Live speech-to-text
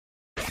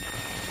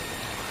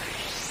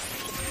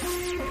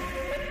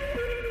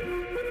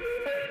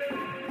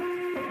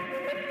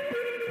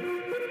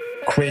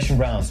Creation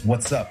Grounds,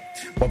 what's up?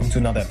 Welcome to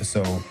another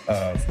episode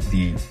of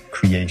the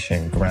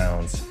Creation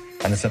Grounds.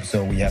 On this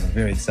episode, we have a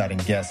very exciting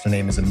guest. Her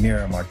name is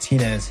Amira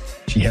Martinez.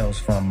 She hails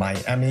from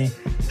Miami.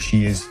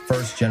 She is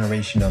first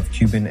generation of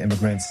Cuban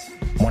immigrants,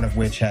 one of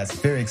which has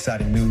very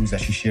exciting news that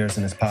she shares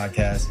in this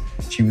podcast.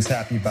 She was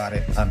happy about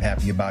it. I'm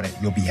happy about it.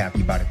 You'll be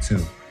happy about it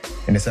too.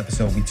 In this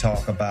episode, we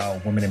talk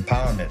about women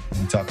empowerment.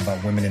 We talk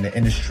about women in the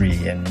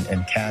industry and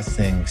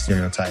casting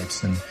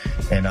stereotypes and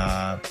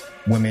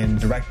women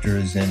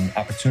directors and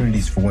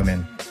opportunities for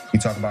women. We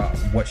talk about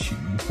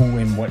who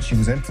and what she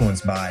was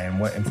influenced by and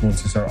what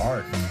influences her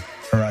art and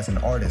her as an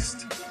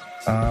artist.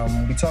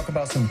 We talk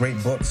about some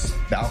great books.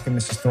 The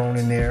Alchemist is thrown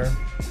in there.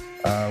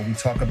 We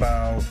talk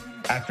about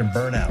actor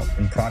burnout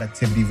and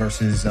productivity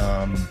versus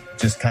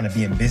just kind of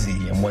being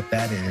busy and what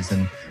that is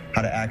and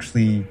how to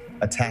actually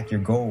attack your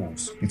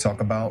goals. We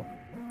talk about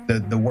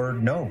the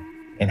word no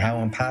and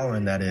how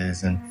empowering that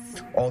is and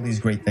all these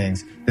great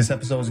things. This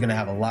episode is going to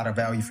have a lot of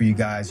value for you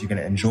guys. You're going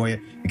to enjoy it.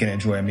 You're going to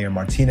enjoy Amira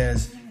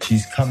Martinez.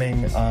 She's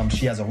coming.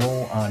 She has a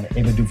role on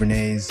Ava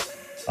DuVernay's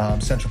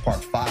Central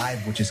Park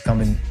 5, which is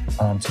coming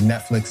to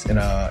Netflix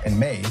in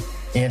May.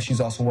 And she's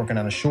also working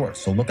on a short.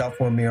 So look out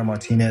for Amira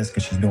Martinez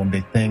because she's doing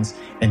big things.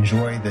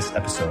 Enjoy this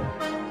episode.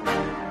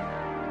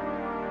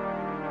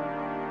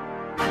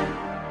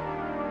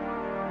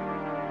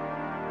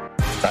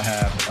 I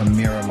have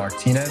Amira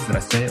Martinez. Did I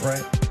say it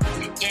right?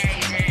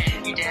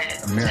 Yeah, you did.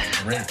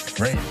 Amira,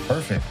 great,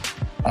 perfect.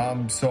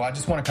 So I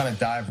just want to kind of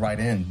dive right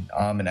in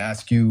and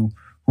ask you,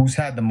 who's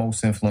had the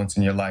most influence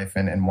in your life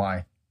and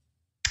why?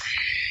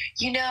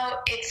 You know,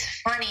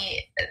 it's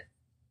funny.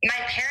 My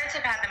parents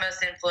have had the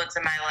most influence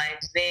in my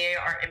life. They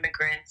are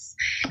immigrants.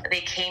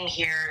 They came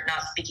here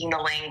not speaking the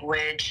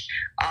language,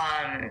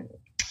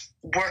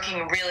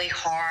 working really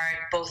hard,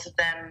 both of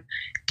them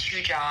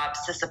 2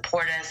 jobs to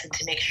support us and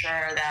to make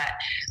sure that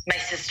my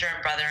sister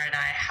and brother and I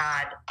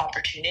had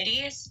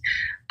opportunities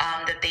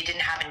that they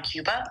didn't have in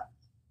Cuba.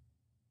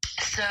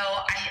 So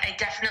I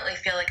definitely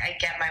feel like I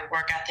get my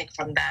work ethic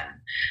from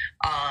them,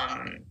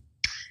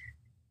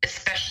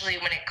 especially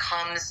when it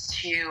comes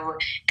to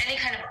any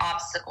kind of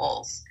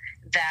obstacles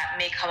that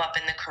may come up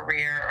in the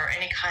career or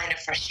any kind of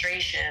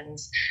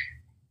frustrations.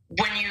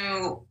 When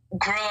you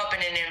grow up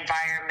in an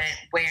environment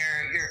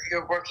where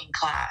you're working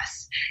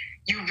class,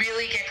 you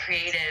really get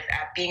creative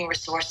at being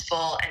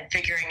resourceful and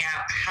figuring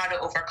out how to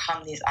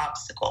overcome these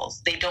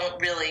obstacles. They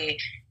don't really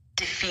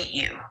defeat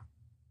you,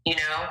 you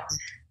know?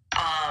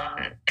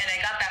 And I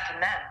got that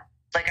from them.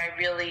 Like, I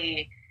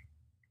really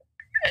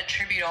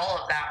attribute all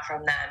of that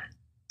from them.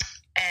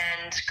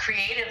 And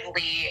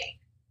creatively,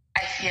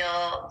 I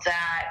feel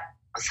that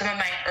some of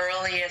my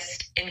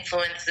earliest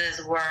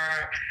influences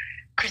were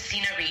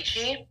Christina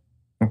Ricci.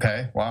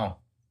 Okay, wow.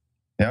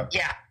 Yep.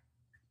 Yeah.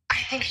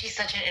 I think she's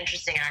such an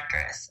interesting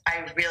actress.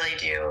 I really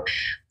do.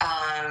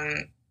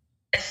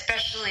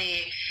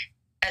 Especially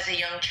as a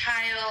young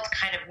child,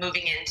 kind of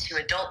moving into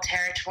adult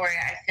territory,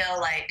 I feel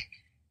like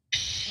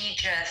she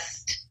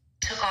just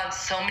took on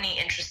so many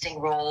interesting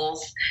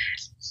roles.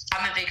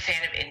 I'm a big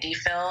fan of indie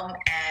film,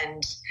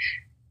 and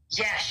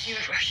yeah, she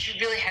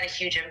really had a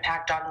huge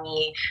impact on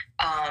me.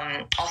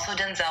 Also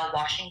Denzel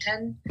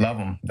Washington. Love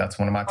him. That's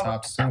one of my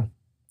tops too.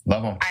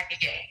 Love him.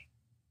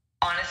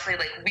 Honestly,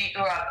 like, we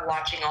grew up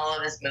watching all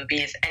of his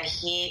movies, and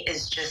he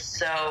is just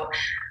so,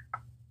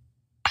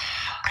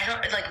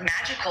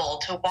 magical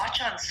to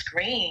watch on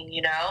screen,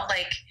 you know?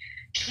 Like,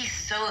 he's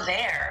so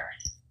there.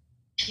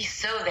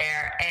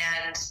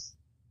 And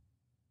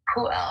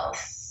who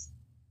else?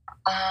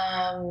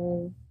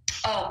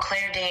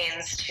 Claire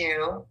Danes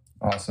too.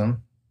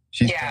 Awesome.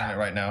 She's doing it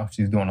right now.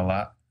 She's doing a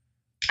lot.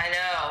 I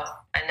know.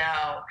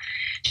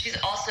 She's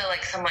also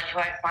like someone who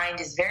I find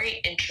is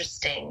very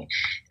interesting.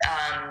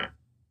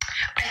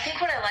 I think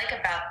what I like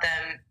about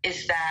them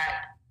is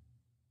that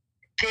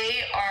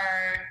they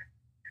are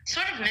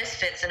sort of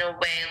misfits in a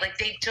way. Like,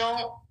 they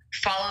don't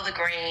follow the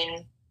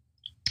grain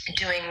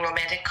doing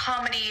romantic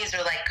comedies or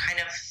like kind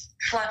of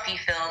fluffy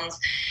films.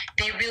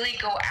 They really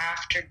go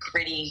after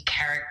gritty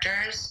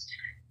characters,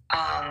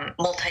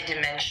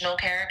 multi-dimensional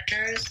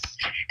characters,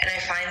 and I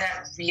find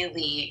that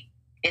really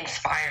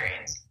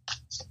inspiring.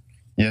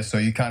 Yeah, so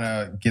you kind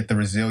of get the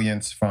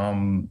resilience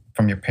from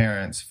your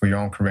parents for your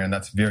own career, and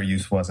that's very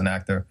useful as an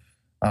actor,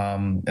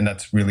 and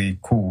that's really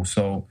cool.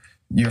 So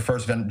you're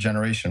first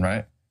generation,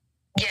 right?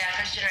 Yeah,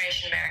 first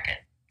generation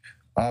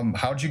American.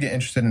 How did you get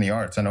interested in the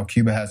arts? I know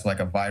Cuba has like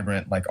a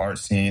vibrant like art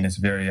scene. It's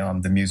very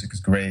the music is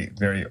great,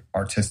 very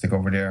artistic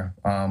over there.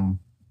 How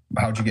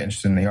did you get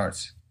interested in the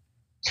arts?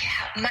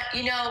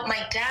 Yeah,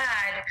 my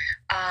dad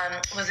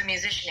was a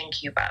musician in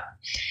Cuba,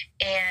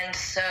 and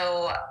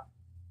so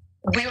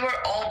we were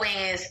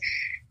always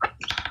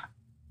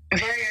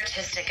very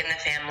artistic in the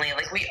family.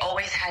 Like, we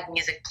always had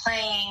music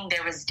playing,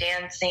 there was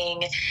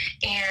dancing,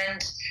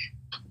 and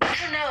I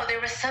don't know,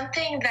 there was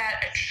something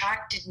that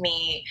attracted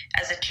me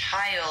as a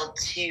child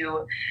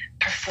to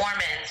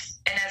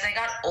performance. And as I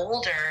got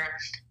older,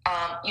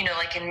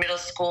 like in middle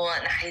school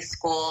and high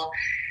school,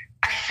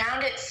 I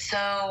found it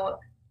so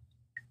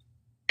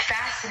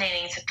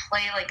fascinating to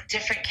play like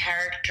different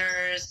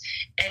characters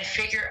and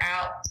figure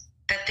out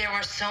that there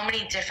were so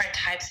many different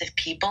types of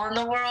people in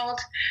the world.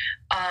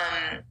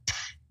 And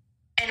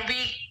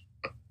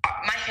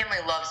my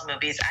family loves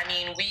movies. I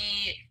mean,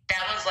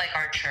 that was like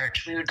our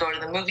church. We would go to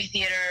the movie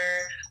theater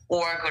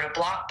or go to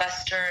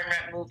Blockbuster and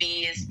rent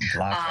movies.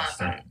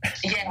 Blockbuster.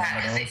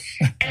 Yeah.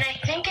 And I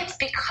think it's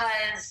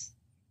because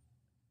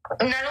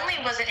not only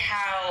was it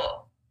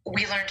how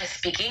we learned to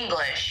speak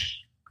English,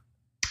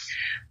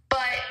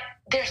 but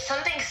there's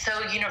something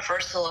so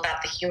universal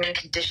about the human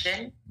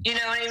condition, you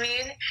know what I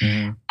mean?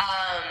 Mm-hmm.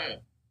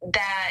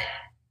 That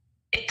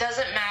it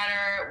doesn't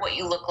matter what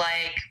you look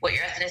like, what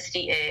your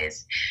ethnicity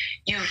is,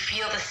 you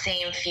feel the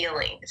same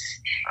feelings.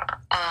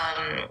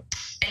 And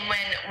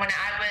when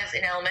I was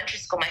in elementary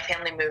school, my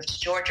family moved to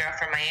Georgia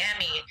from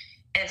Miami,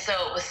 and so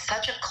it was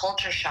such a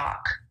culture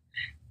shock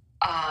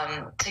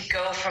to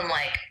go from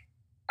like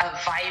a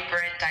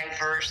vibrant,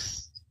 diverse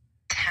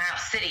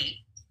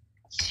city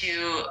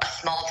to a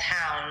small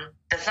town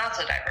that's not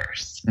so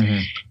diverse.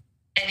 Mm-hmm.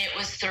 And it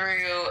was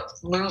through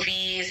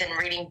movies and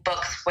reading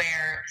books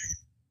where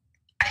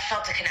I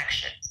felt a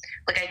connection.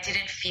 Like I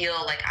didn't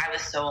feel like I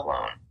was so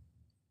alone.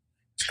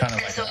 It's kind of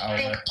and like so I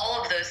think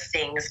all of those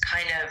things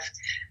kind of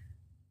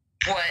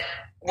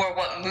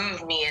what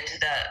moved me into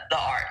the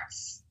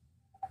arts.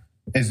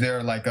 Is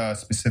there like a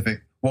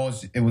specific,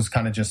 it was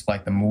kind of just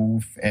like the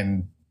move,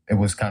 and it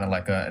was kind of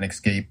like an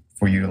escape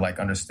for you to like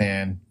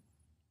understand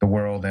the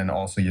world and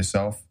also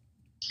yourself?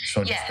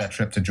 So just that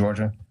trip to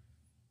Georgia?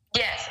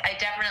 Yes, I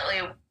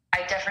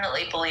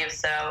definitely believe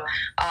so.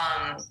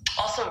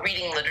 Also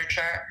reading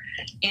literature,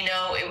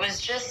 it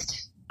was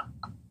just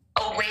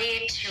a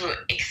way to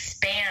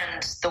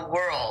expand the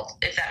world,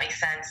 if that makes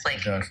sense.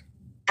 Like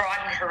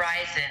broaden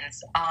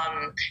horizons.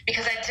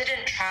 Because I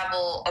didn't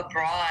travel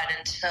abroad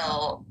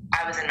until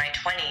I was in my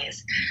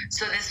 20s.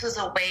 So this was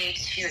a way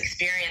to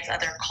experience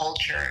other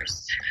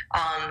cultures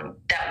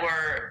that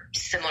were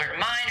similar to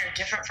mine or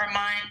different from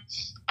mine,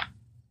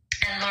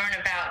 and learn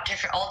about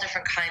all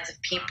different kinds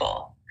of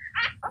people.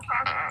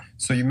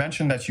 So you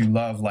mentioned that you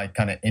love like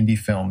kind of indie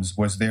films.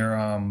 Do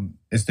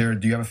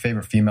you have a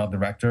favorite female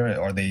director?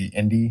 Are they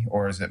indie,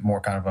 or is it more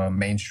kind of a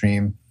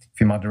mainstream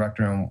female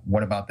director? And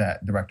what about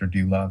that director do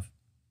you love?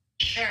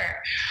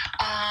 Sure.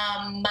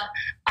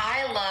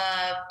 I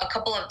love a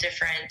couple of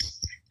different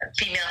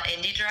female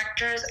indie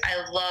directors. I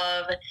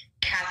love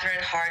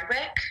Catherine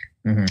Hardwicke.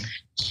 Mm-hmm.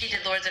 She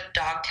did Lords of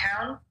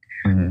Dogtown.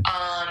 Mm-hmm.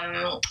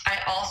 I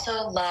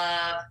also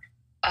love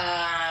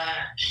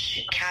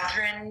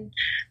Catherine.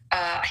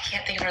 I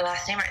can't think of her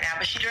last name right now,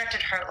 but she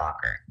directed Hurt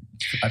Locker.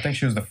 I think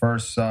she was the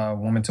first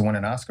woman to win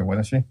an Oscar,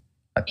 wasn't she?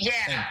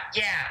 Yeah.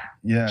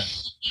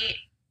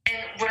 And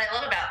what I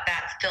love about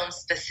that film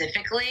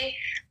specifically,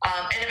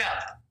 and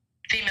about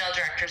female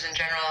directors in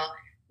general,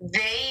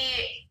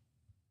 they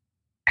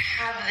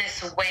have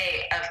this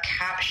way of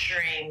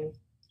capturing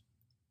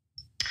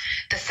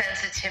the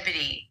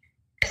sensitivity,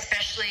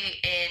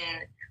 especially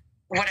in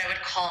what I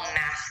would call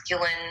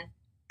masculine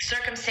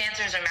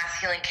circumstances or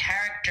masculine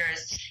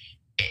characters.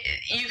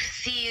 You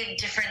see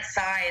different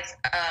sides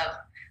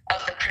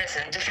of the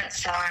prison, different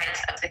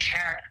sides of the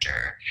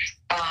character.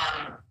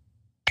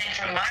 And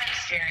from my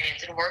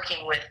experience in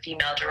working with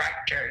female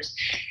directors,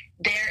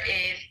 there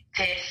is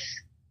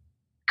this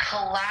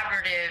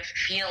collaborative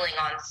feeling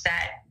on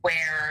set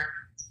where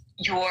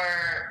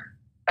your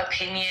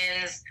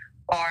opinions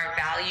are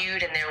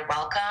valued and they're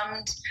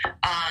welcomed.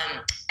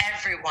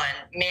 Everyone,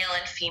 male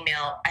and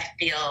female, I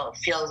feel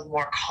feels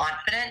more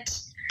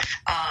confident,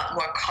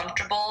 more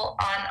comfortable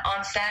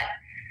on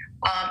set.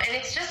 And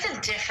it's just a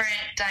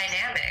different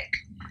dynamic.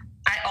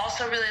 I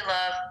also really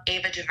love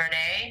Ava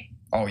DuVernay.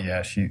 Oh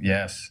yeah, she's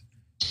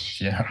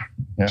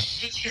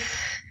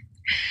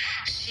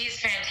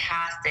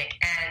fantastic,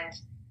 and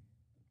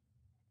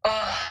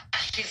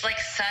she's like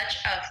such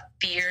a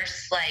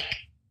fierce,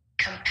 like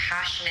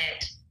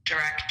compassionate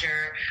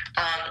director.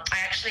 I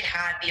actually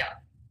had the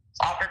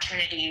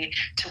opportunity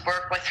to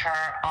work with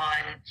her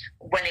on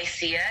When They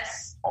See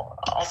Us,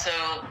 also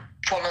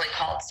formerly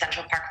called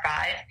Central Park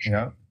 5.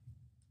 Yeah.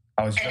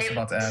 I was just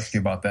about to ask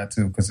you about that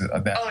too, because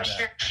of that. Oh,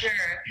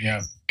 sure.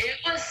 Yeah. It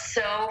was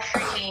so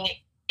freaking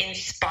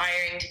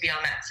inspiring to be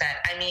on that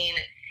set. I mean,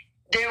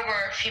 there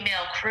were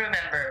female crew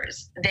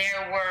members,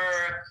 there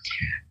were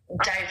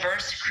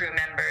diverse crew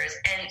members,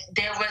 and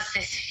there was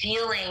this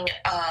feeling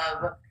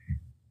of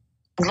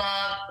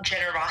love,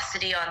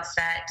 generosity on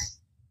set,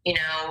 and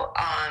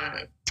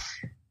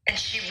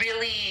she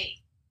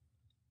really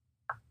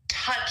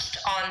touched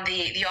on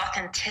the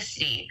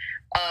authenticity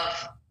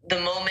of the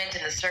moment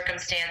and the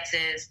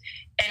circumstances,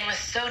 and was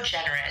so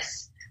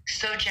generous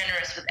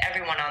with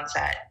everyone on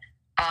set.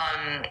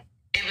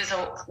 It was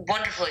a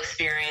wonderful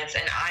experience,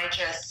 and I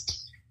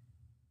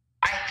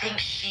think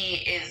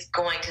she is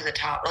going to the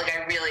top. Like,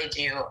 I really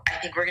do. I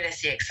think we're going to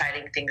see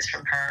exciting things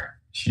from her.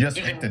 She just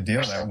inked a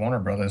deal at Warner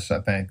Brothers,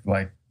 I think,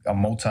 like a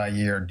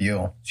multi-year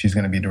deal. She's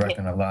going to be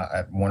directing a lot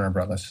at Warner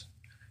Brothers,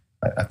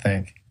 I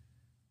think.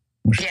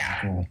 Which is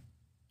cool.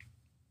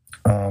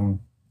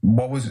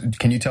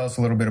 Can you tell us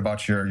a little bit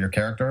about your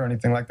character or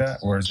anything like that?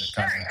 Or is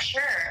it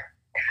Sure.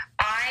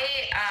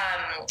 I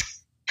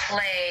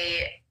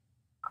play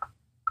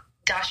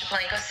Dasha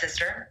Polanco's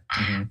sister,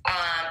 and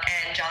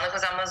John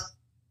Leguizamo's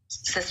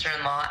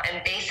sister-in-law.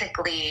 And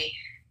basically,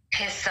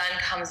 his son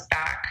comes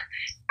back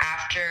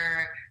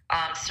after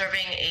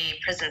serving a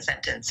prison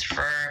sentence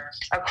for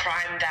a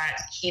crime that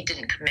he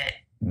didn't commit.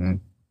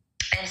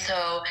 And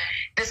so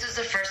this was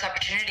the first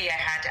opportunity I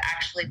had to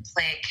actually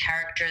play a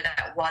character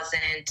that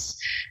wasn't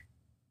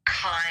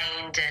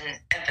kind and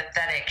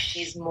empathetic.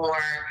 She's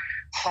more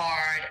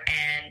hard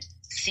and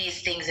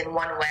sees things in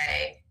one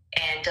way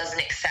and doesn't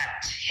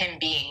accept him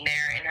being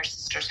there in her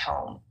sister's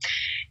home.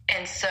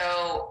 And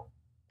so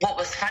what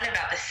was fun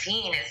about the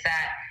scene is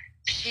that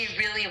she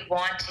really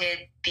wanted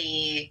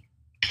the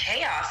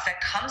chaos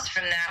that comes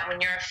from that when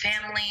you're a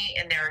family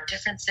and there are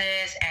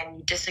differences and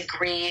you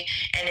disagree,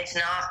 and it's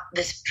not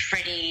this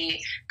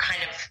pretty kind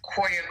of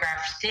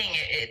choreographed thing.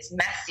 It's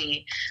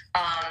messy.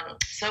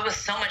 So it was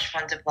so much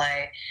fun to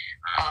play.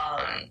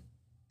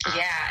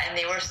 And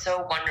they were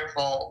so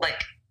wonderful.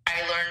 Like,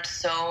 I learned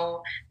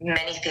so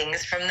many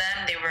things from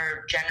them. They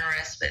were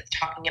generous with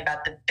talking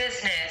about the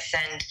business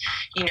and,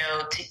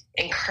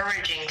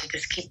 encouraging to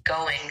just keep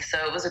going. So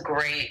it was a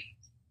great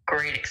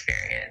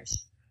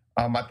experience.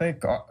 I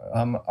think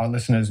our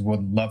listeners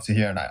would love to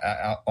hear, and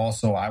I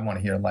want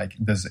to hear, like,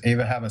 does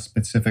Ava have a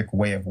specific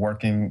way of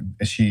working?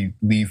 Does she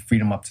leave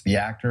freedom up to the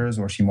actors,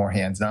 or is she more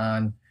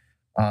hands-on?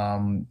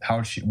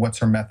 What's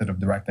her method of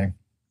directing?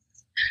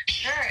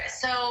 Sure.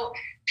 So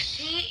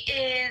she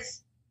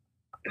is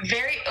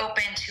very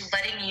open to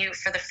letting you,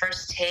 for the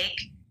first take,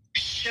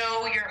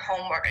 show your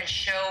homework and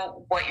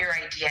show what your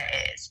idea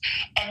is.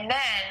 And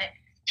then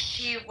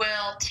she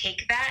will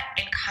take that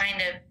and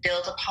kind of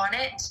build upon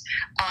it.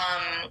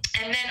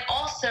 And then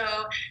also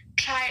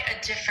try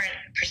a different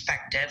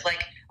perspective.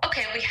 Like,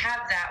 okay, we have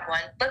that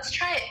one. Let's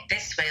try it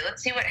this way.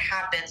 Let's see what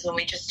happens when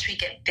we just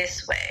tweak it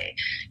this way,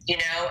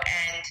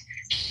 And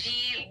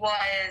she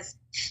was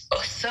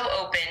so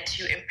open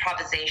to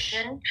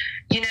improvisation,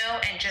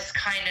 and just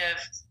kind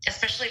of,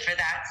 especially for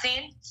that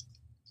scene,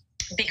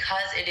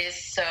 because it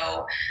is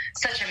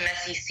such a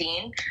messy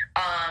scene,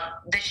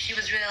 that she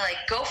was really like,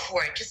 go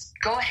for it. Just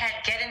go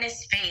ahead, get in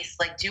his face,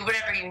 like, do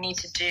whatever you need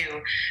to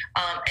do.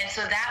 And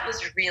so that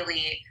was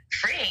really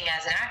freeing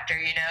as an actor,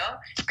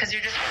 because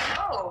you're just like,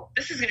 oh,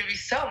 this is going to be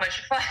so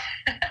much fun.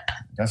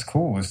 That's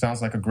cool. It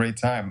sounds like a great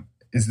time.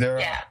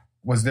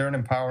 Was there an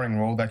empowering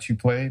role that you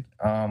played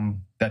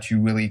that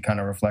you really kind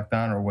of reflect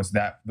on, or was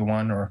that the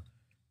one, or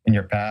in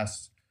your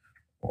past,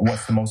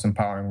 what's the most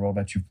empowering role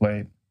that you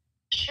played?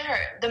 Sure.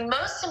 The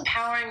most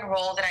empowering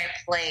role that I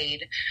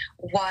played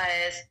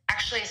was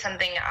actually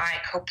something I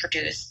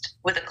co-produced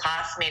with a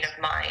classmate of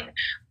mine.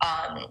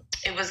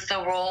 It was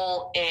the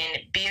role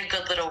in Be a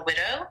Good Little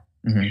Widow.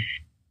 Mm-hmm.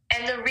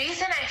 And the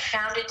reason I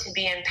found it to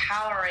be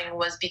empowering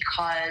was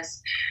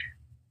because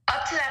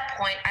up to that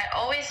point, I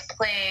always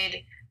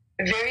played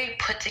very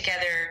put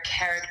together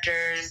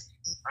characters.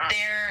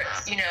 They're,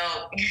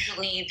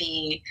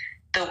 usually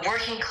the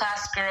working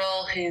class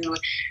girl who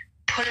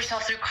put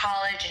herself through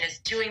college and is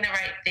doing the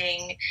right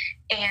thing.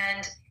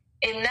 And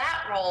in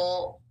that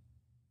role,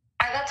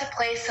 I got to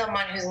play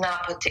someone who's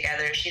not put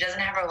together. She doesn't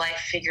have her life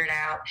figured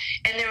out.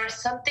 And there was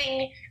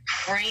something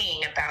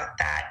freeing about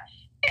that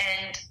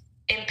and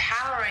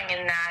empowering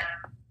in that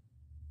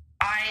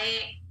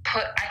I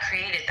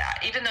created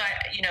that. Even though,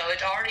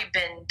 it'd already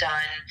been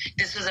done.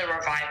 This was a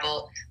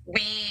revival.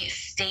 We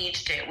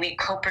staged it. We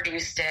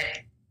co-produced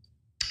it.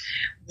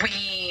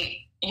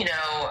 We,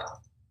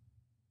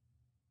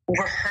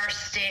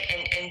 rehearsed it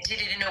and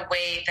did it in a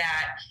way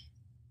that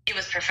it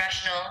was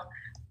professional.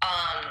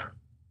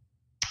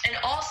 And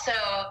also,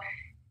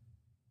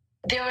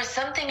 there was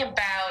something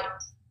about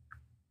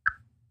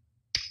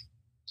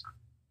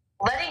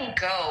letting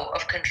go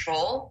of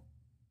control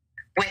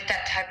with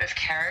that type of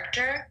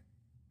character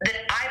that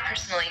I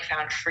personally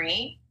found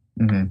free.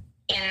 Mm-hmm.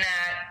 In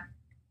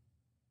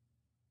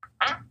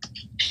that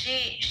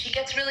she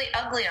gets really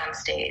ugly on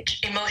stage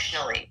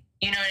emotionally.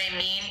 You know what I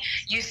mean?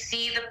 You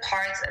see the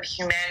parts of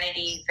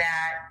humanity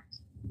that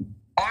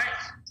aren't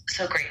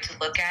so great to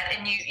look at,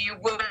 and you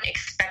wouldn't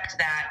expect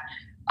that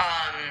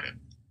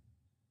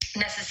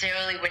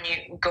necessarily when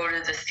you go to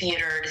the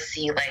theater to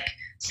see, like,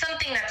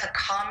 something that's a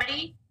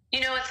comedy.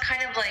 It's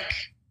kind of like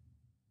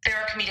there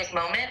are comedic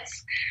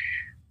moments.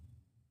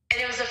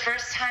 And it was the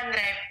first time that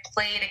I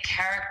played a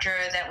character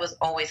that was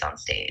always on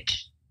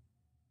stage.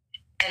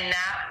 And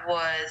that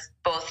was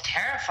both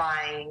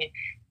terrifying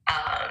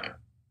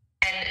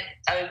and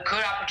a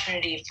good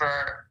opportunity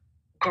for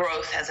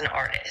growth as an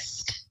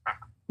artist.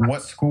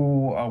 What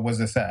school was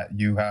this at?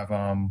 You have,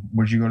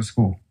 where'd you go to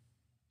school?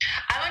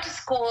 I went to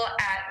school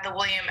at the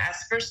William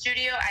Esper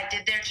Studio. I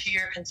did their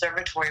 2-year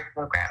conservatory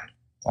program.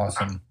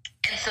 Awesome.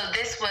 And so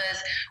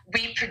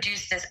we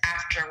produced this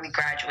after we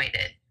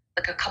graduated,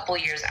 like a couple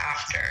years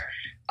after,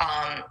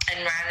 and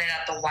ran it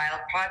at the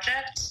Wild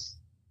Project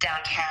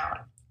downtown.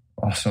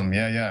 Awesome.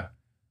 Yeah.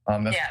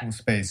 That's a cool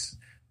space.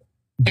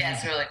 Yeah,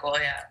 it's really cool,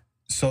 yeah.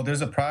 So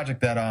there's a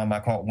project that I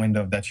caught wind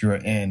of that you're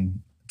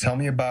in. Tell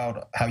me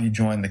about how you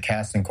joined the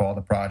casting call,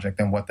 the project,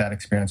 and what that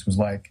experience was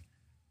like.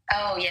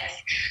 Oh,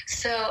 yes.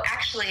 So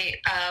actually,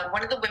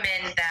 one of the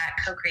women that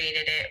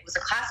co-created it was a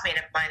classmate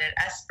of mine at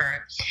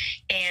Esper,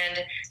 and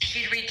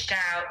she'd reached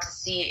out to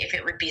see if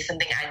it would be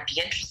something I'd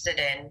be interested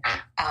in,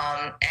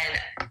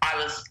 and I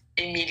was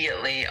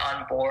immediately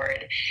on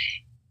board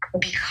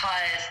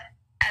because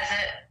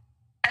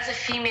as a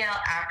female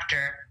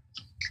actor,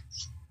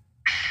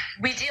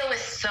 we deal with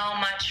so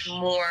much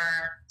more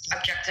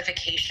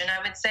objectification,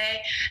 I would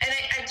say. And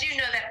I do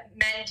know that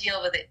men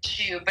deal with it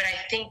too, but I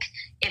think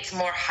it's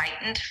more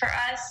heightened for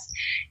us.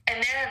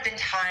 And there have been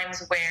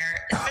times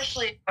where,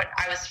 especially when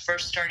I was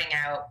first starting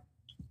out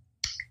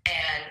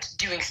and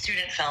doing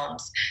student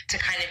films, to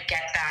kind of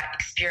get that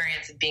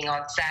experience of being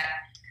on set,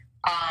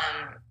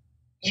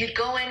 you'd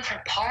go in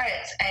for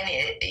parts and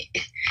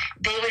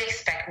they would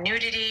expect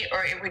nudity,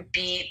 or it would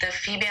be, the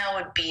female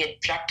would be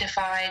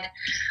objectified.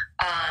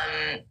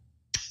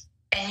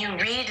 And you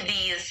read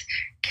these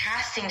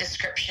casting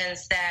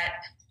descriptions that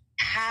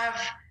have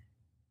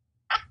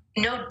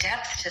no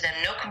depth to them,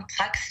 no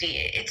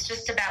complexity. It's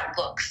just about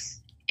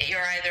looks.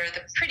 You're either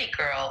the pretty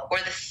girl or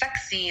the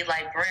sexy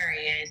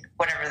librarian,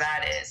 whatever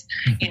that is,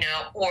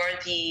 or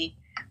the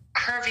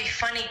curvy,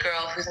 funny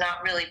girl who's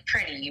not really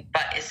pretty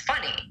but is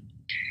funny.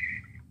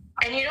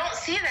 And you don't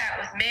see that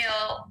with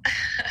male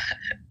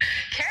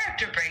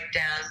character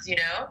breakdowns,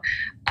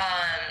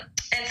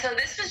 And so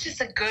this was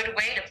just a good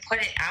way to put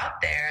it out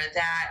there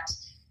that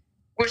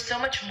we're so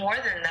much more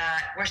than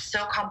that. We're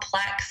so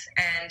complex,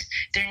 and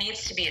there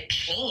needs to be a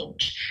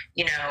change,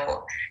 in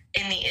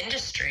the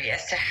industry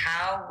as to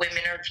how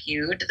women are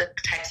viewed, the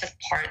types of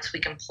parts we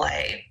can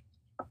play.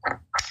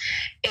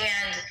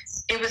 And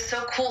it was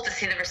so cool to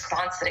see the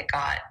response that it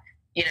got,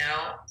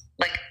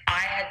 Like, I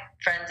had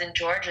friends in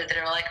Georgia that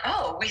are like,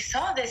 oh, we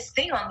saw this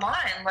thing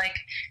online. Like,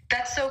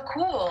 that's so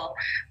cool.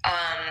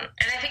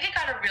 And I think it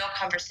got a real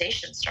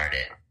conversation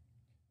started.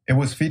 It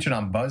was featured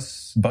on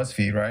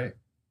BuzzFeed, right?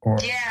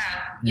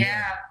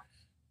 Yeah.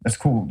 That's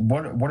cool.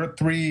 What are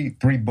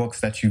three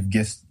books that you've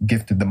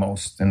gifted the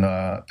most in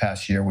the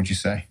past year, would you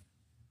say?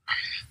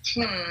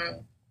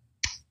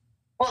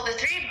 Well, the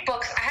 3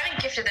 books, I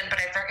haven't gifted them, but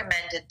I've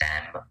recommended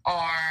them,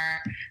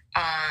 are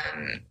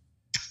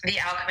The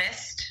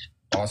Alchemist.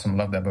 Awesome.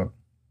 Love that book.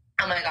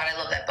 Oh my God, I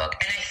love that book.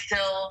 And I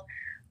still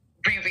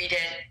reread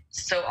it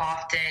so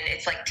often.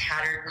 It's like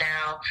tattered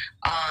now.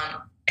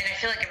 And I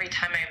feel like every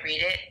time I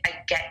read it, I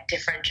get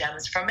different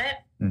gems from it.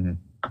 Mm-hmm.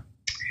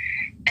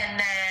 And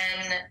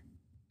then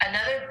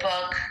another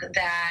book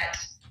that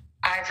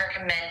I've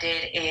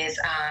recommended is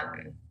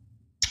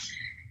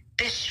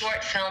this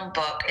short film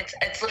book.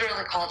 It's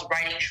literally called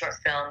Writing Short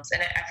Films.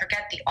 And I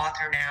forget the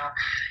author now.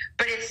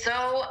 But it's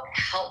so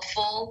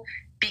helpful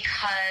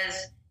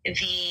because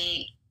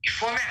the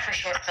format for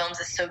short films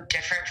is so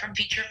different from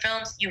feature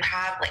films. You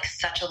have like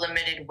such a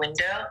limited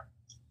window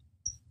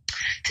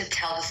to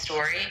tell the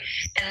story.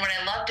 And what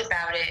I loved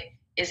about it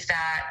is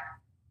that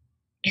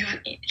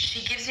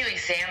she gives you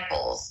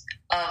examples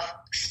of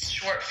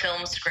short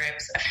film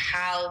scripts of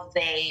how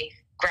they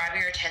grab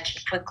your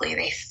attention quickly.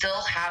 They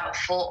still have a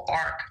full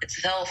arc. It's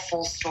still a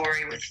full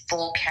story with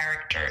full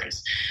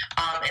characters.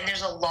 And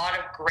there's a lot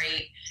of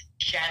great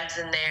gems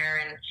in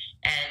there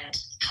and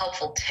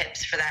helpful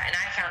tips for that. And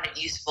I found it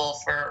useful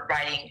for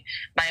writing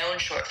my own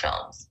short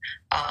films.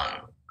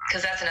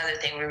 Because that's another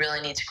thing. We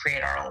really need to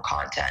create our own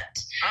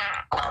content,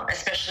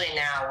 especially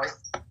now with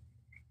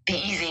the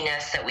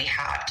easiness that we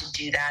have to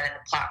do that and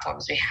the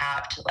platforms we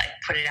have to like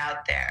put it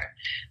out there.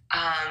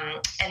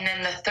 And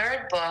then the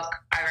third book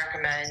I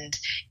recommend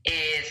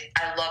is,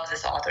 I love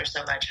this author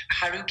so much,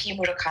 Haruki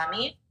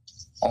Murakami.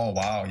 Oh,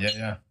 wow.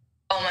 Yeah.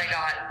 Oh my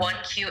God.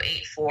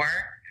 1Q84.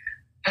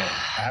 I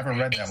haven't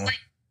read that one. Like,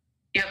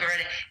 you haven't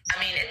read it? I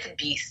mean, it's a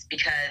beast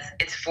because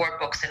it's 4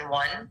 books in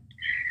one.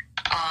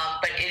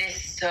 But it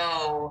is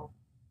so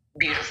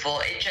beautiful.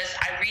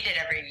 I read it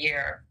every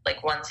year,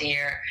 like once a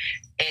year.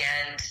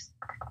 And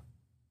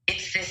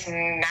it's this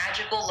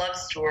magical love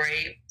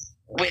story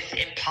with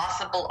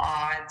impossible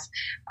odds.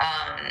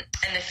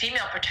 And the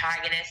female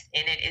protagonist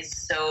in it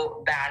is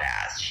so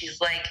badass. She's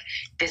like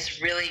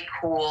this really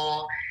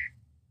cool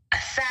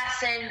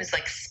assassin who's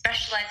like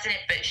specialized in it,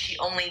 but she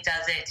only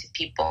does it to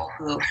people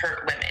who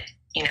hurt women.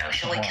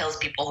 She only kills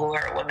people who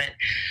hurt women.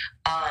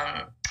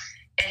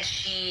 And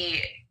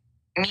she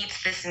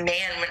meets this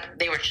man when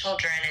they were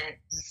children, and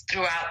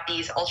throughout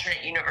these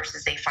alternate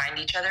universes, they find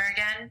each other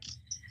again.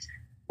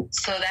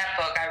 So that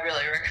book I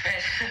really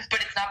recommend,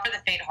 but it's not for the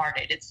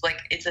faint-hearted.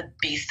 It's a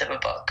beast of a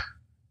book.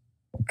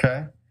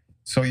 Okay.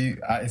 So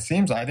it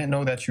seems, I didn't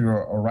know that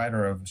you're a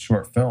writer of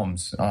short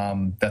films.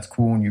 That's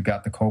cool. And you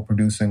got the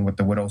co-producing with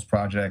the Widows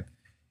Project.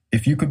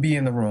 If you could be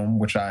in the room,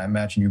 which I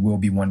imagine you will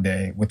be one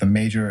day, with a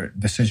major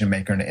decision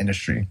maker in the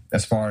industry,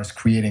 as far as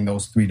creating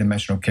those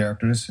 3-dimensional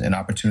characters and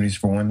opportunities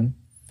for women,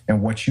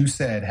 and what you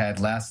said had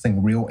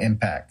lasting real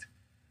impact,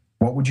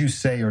 what would you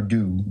say or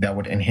do that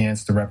would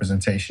enhance the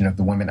representation of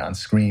the women on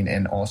screen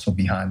and also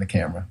behind the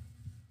camera?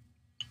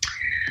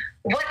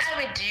 What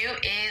I would do do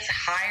is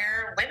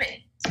hire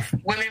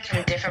women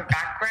from different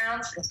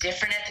backgrounds,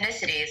 different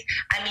ethnicities.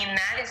 I mean,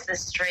 that is the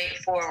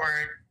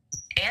straightforward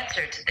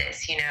answer to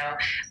this,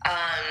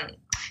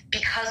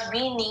 because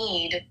we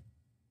need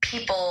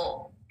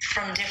people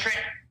from different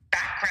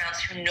backgrounds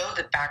who know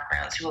the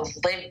backgrounds, who have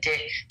lived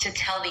it, to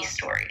tell these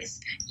stories.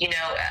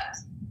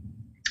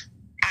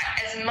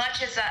 As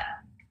much as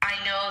I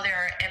know there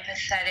are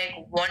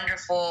empathetic,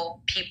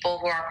 wonderful people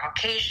who are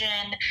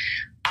Caucasian,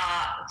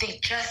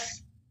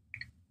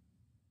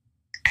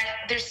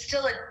 there's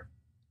still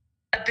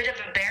a bit of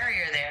a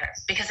barrier there,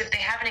 because if they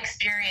haven't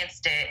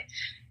experienced it,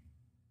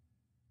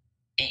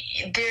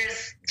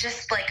 there's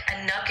just like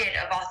a nugget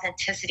of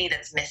authenticity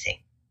that's missing.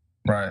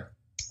 Right.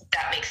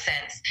 That makes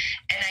sense.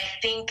 And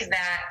I think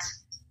that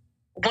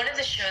one of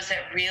the shows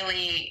that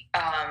really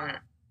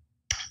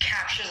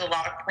captures a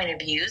lot of point of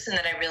views and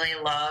that I really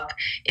love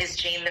is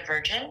Jane the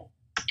Virgin.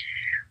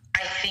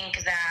 I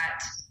think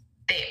that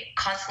they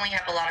constantly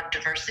have a lot of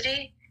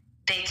diversity.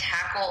 They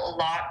tackle a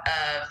lot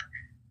of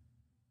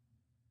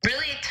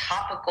really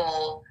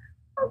topical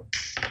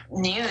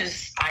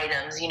news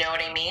items, you know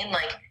what I mean?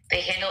 Like,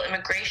 they handle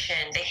immigration,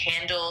 they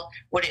handle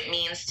what it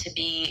means to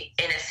be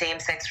in a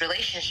same-sex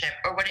relationship,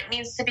 or what it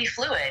means to be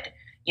fluid,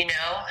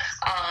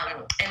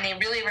 and they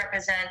really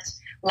represent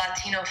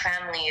Latino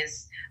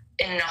families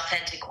in an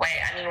authentic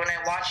way. I mean, when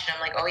I watch it,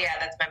 I'm like, oh yeah,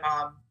 that's my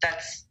mom.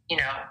 That's,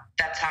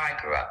 that's how I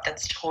grew up.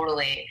 That's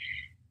totally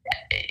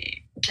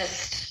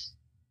just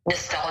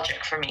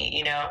nostalgic for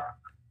me,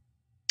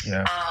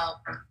 Yeah.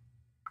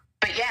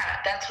 But yeah,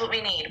 that's what we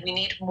need. We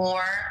need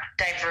more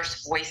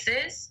diverse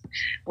voices.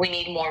 We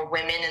need more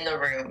women in the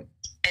room.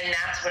 And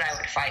that's what I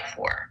would fight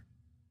for.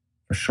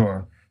 For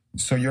sure.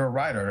 So you're a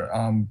writer.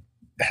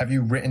 Have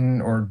you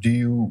written, or do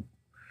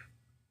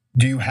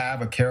you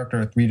have a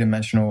character, a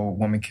three-dimensional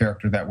woman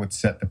character that would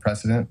set the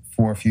precedent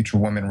for future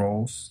women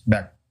roles,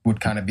 that would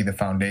kind of be the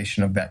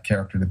foundation of that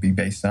character to be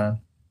based on?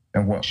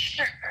 And what?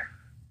 Sure.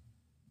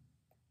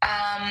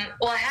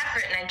 Well, I have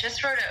written. I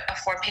just wrote a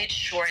 4-page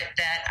short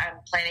that I'm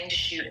planning to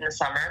shoot in the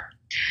summer.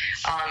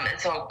 And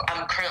so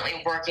I'm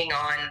currently working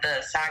on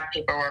the SAG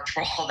paperwork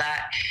for all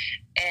that.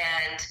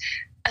 And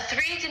a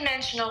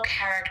three-dimensional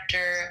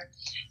character,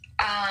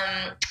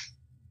 a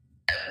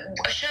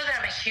show that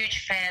I'm a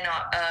huge fan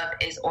of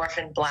is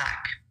Orphan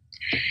Black.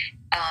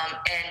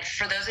 And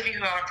for those of you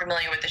who aren't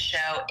familiar with the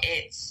show,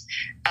 it's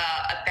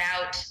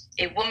about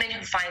a woman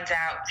who finds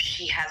out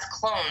she has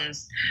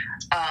clones,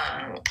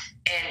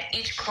 and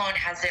each clone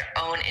has their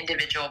own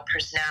individual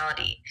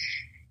personality.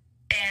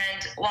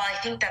 And while I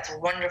think that's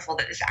wonderful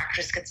that this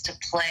actress gets to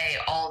play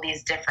all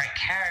these different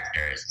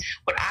characters,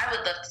 what I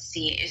would love to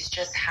see is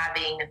just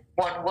having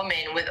one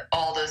woman with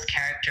all those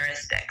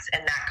characteristics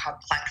and that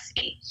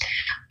complexity.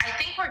 I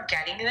think we're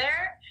getting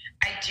there.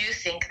 I do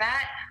think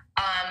that.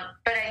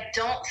 But I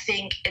don't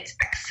think it's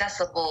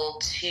accessible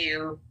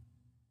to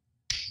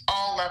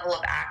all level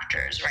of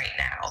actors right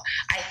now.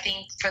 I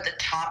think for the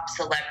top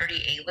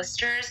celebrity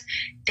A-listers,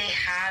 they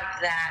have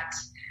that,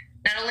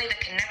 not only the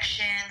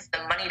connections,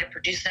 the money to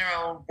produce their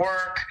own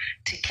work,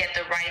 to get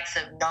the rights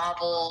of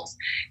novels.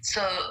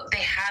 So they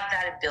have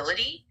that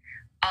ability.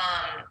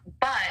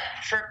 But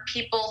for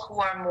people who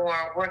are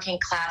more working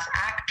class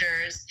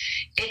actors,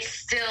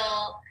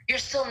 you're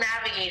still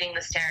navigating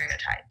the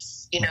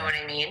stereotypes. You know what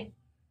I mean?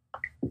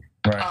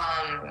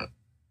 Right.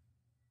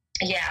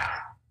 Yeah.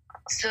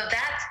 So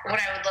that's what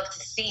I would love to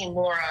see,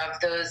 more of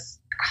those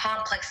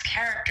complex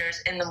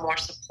characters in the more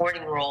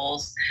supporting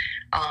roles.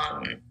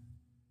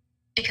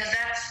 Because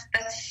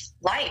that's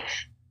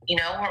life.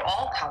 We're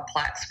all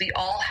complex. We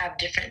all have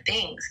different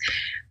things.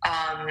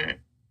 And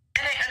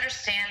I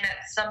understand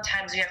that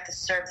sometimes you have to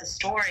serve the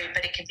story,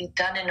 but it can be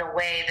done in a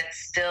way that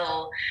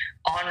still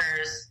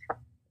honors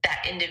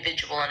that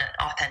individual in an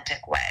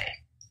authentic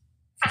way.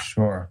 For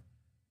sure.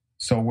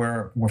 So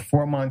we're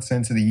 4 months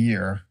into the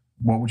year.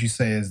 What would you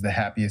say is the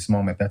happiest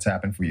moment that's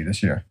happened for you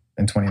this year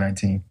in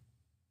 2019?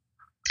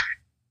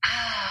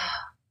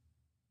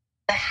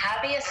 The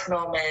happiest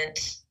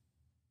moment,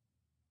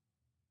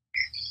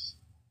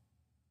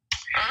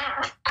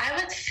 I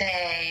would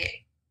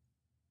say,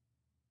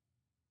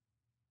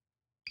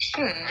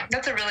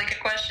 that's a really good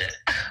question.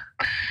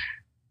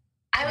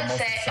 I would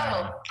say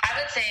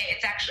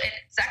it's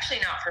actually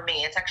not for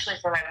me. It's actually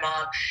for my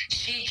mom.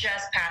 She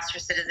just passed her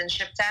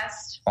citizenship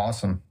test.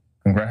 Awesome.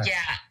 Congrats. Yeah.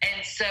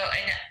 And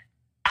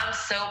I'm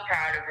so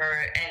proud of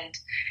her. And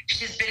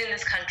she's been in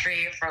this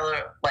country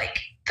for like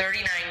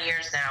 39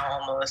 years now,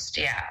 almost.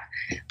 Yeah.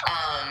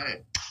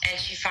 And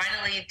she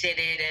finally did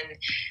it. And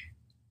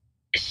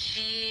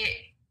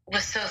she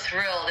was so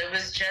thrilled. It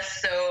was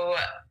just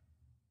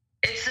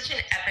it's such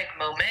an epic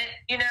moment,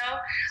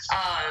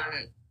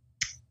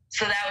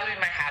 so that would be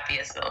my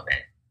happiest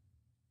moment.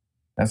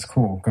 That's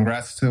cool.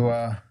 Congrats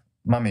to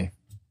Mommy.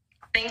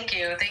 Thank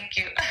you.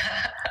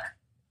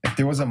 If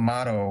there was a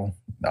motto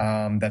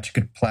that you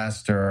could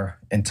plaster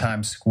in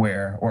Times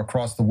Square or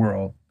across the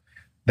world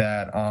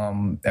that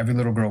every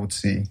little girl would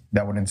see,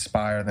 that would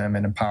inspire them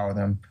and empower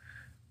them,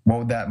 what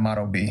would that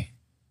motto be?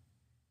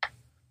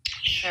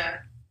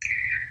 Sure.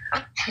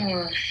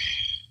 I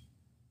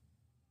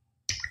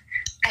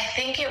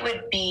think it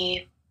would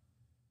be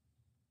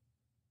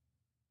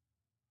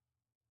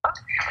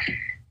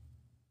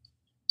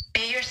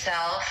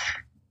yourself.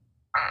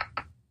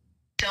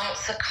 Don't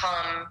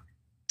succumb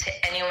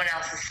to anyone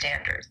else's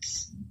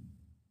standards.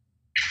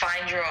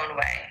 Find your own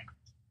way.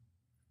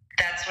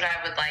 That's what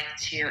I would like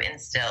to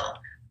instill.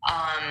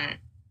 I'm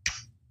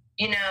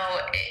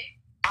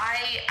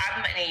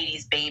an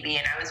 80s baby,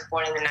 and I was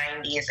born in the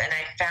 90s, and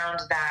I found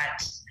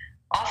that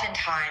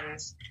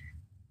oftentimes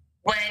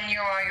when you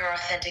are your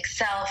authentic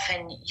self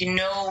and you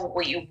know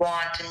what you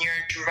want and you're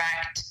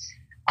direct,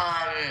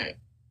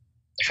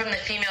 from the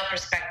female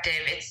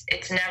perspective,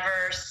 it's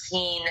never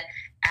seen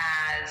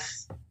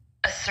as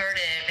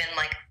assertive and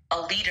like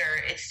a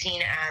leader. It's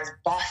seen as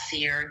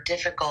bossy or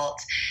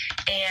difficult.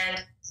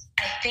 And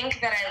I think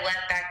that I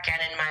let that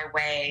get in my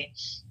way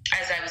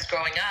as I was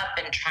growing up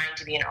and trying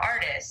to be an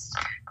artist,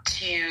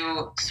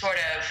 to sort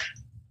of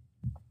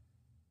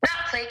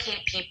not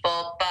placate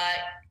people, but,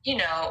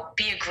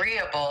 be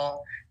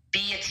agreeable,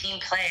 be a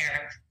team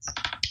player.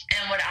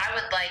 And what I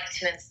would like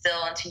to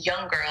instill into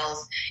young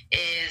girls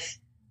is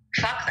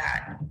fuck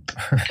that.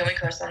 Can we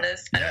curse on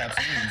this? Yeah,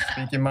 absolutely.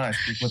 Speak your mind.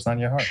 Speak what's on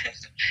your heart.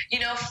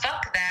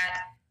 Fuck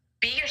that.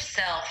 Be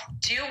yourself.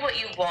 Do what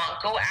you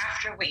want. Go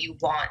after what you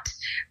want.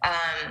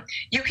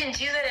 You can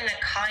do that in a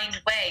kind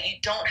way.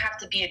 You don't have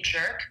to be a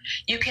jerk.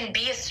 You can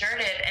be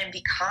assertive and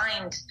be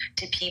kind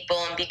to people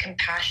and be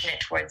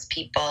compassionate towards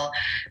people.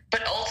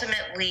 But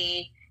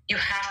ultimately, you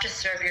have to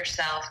serve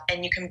yourself,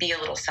 and you can be a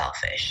little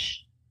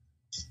selfish.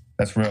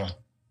 That's real.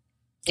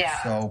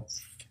 Yeah. So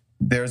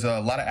there's a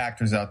lot of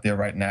actors out there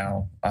right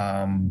now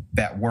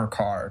that work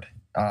hard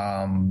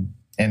and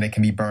they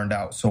can be burned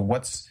out. So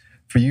what's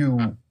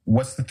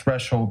the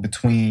threshold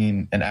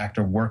between an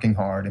actor working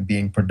hard and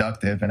being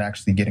productive and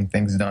actually getting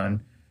things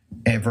done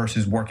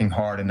versus working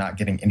hard and not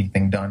getting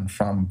anything done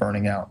from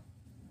burning out?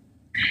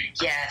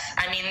 Yes.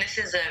 I mean, this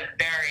is a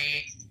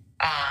very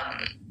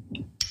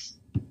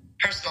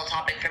personal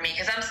topic for me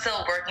because I'm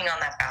still working on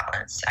that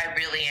balance. I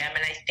really am.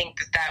 And I think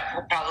that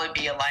will probably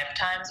be a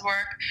lifetime's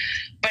work.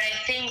 But I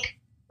think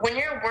when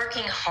you're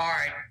working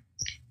hard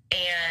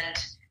and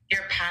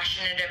you're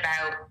passionate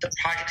about the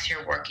projects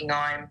you're working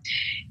on,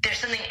 there's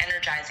something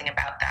energizing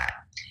about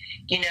that.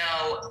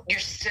 You're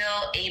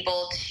still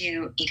able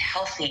to eat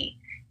healthy,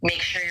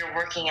 make sure you're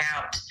working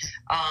out,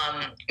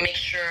 make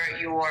sure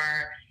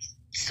you're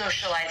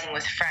socializing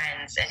with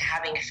friends and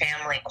having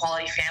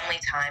quality family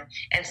time,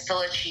 and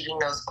still achieving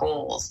those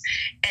goals.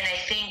 And I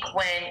think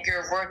when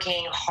you're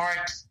working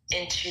hard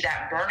into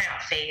that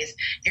burnout phase,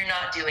 you're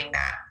not doing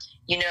that.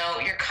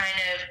 You're kind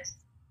of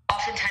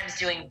oftentimes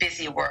doing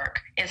busy work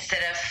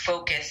instead of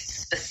focused,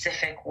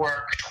 specific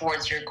work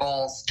towards your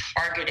goals,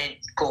 targeted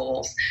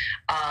goals.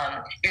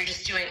 You're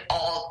just doing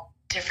all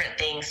different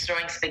things,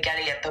 throwing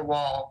spaghetti at the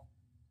wall.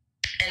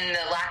 And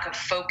the lack of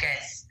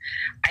focus,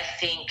 I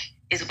think,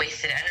 is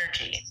wasted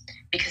energy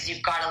because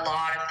you've got a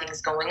lot of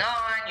things going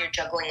on. You're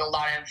juggling a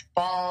lot of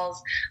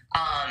balls.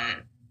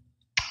 And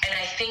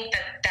I think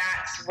that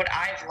that's what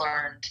I've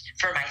learned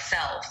for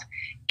myself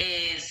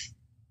is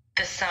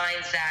the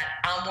signs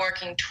that I'm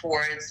working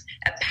towards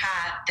a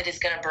path that is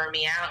going to burn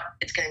me out.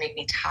 It's going to make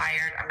me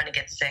tired. I'm going to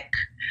get sick.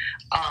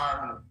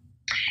 And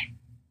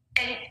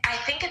I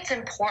think it's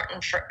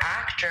important for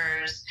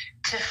actors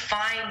to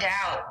find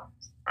out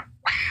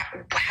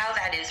how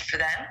that is for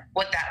them,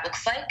 what that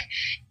looks like,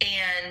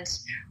 and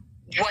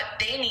what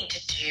they need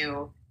to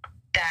do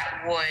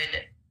that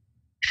would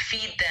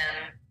feed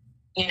them,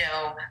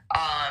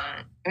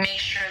 make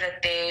sure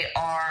that they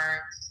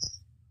are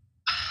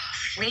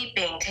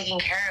sleeping, taking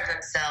care of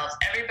themselves.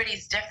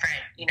 Everybody's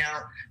different,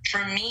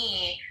 For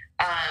me,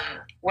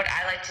 what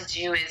I like to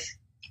do is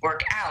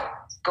work out,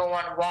 go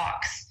on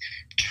walks,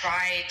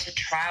 try to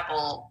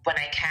travel when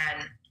I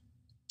can,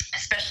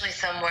 especially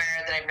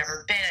somewhere that I've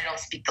never been. I don't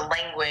speak the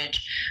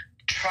language.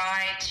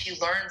 Try to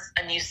learn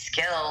a new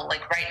skill.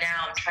 Like right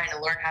now, I'm trying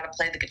to learn how to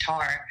play the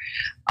guitar.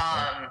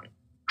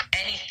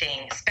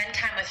 Anything. Spend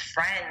time with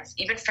friends,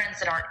 even friends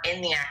that aren't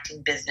in the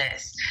acting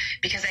business,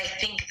 because I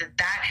think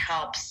that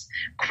helps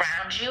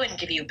ground you and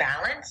give you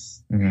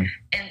balance,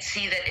 and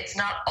see that it's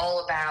not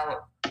all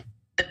about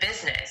the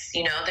business.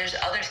 There's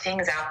other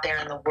things out there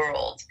in the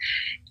world.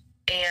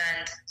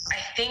 And I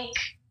think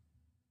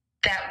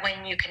that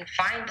when you can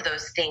find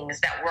those things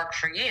that work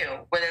for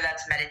you, whether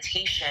that's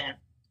meditation,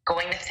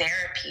 going to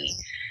therapy,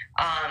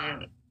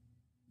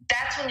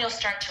 that's when you'll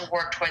start to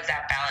work towards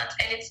that balance.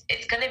 And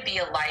it's going to be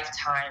a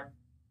lifetime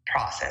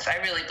process. I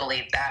really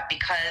believe that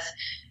because,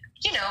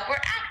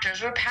 we're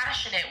actors, we're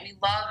passionate, we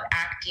love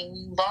acting,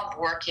 we love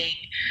working.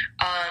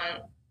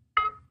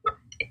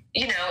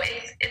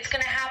 It's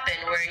going to happen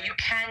where you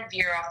can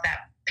veer off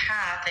that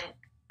path and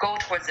go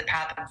towards the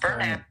path of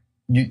burnout.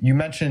 You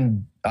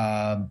mentioned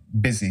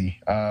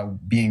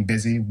being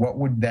busy. What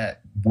would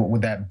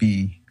that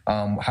be?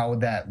 How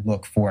would that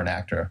look for an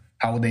actor?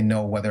 How would they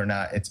know whether or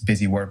not it's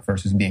busy work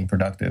versus being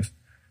productive?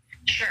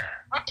 Sure.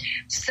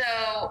 So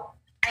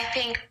I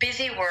think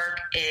busy work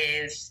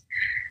is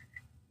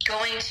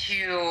going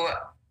to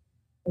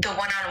the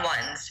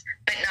one-on-ones,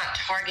 but not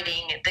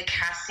targeting the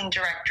casting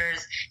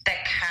directors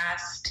that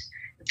cast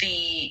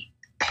the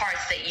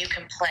parts that you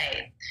can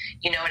play.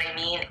 You know what I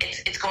mean?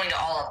 It's going to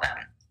all of them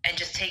and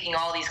just taking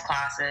all these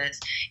classes.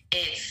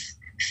 It's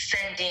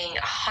sending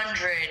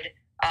 100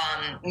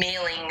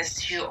 mailings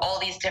to all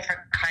these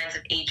different kinds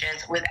of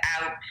agents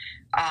without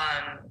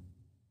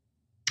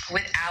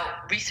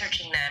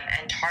researching them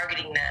and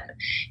targeting them.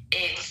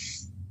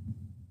 It's,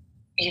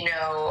 you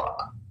know,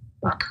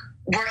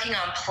 working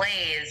on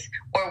plays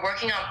or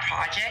working on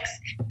projects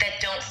that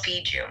don't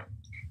feed you,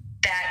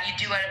 that you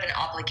do out of an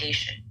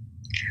obligation.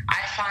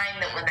 I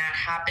find that when that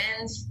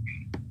happens,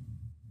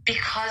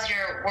 because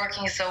you're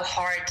working so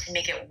hard to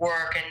make it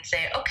work and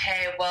say,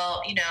 okay,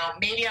 well, you know,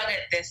 maybe I'll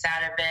get this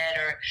out of it,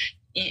 or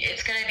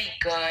it's going to be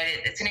good,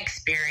 it's an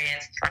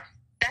experience.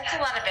 That's a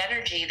lot of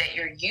energy that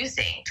you're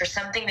using for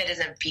something that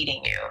isn't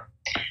feeding you.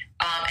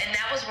 And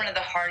that was one of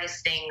the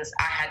hardest things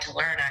I had to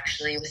learn,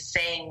 actually, was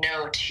saying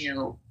no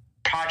to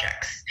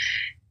projects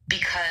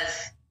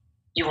because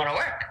you want to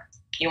work,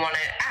 you want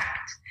to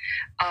act.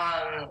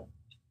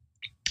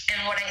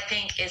 And what I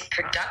think is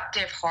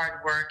productive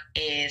hard work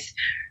is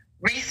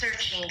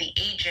researching the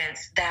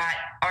agents that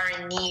are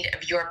in need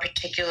of your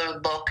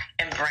particular look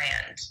and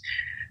brand,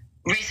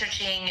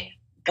 researching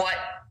what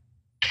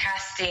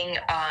casting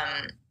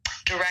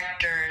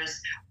directors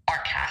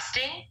are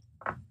casting,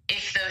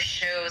 if those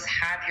shows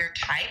have your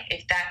type,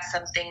 if that's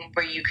something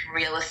where you can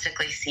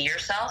realistically see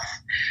yourself,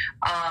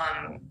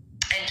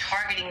 and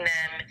targeting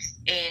them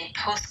in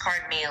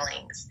postcard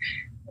mailings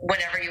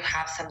whenever you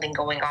have something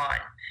going on.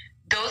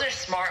 Those are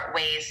smart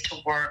ways to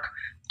work.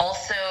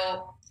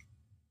 Also,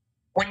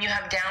 when you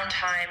have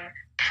downtime,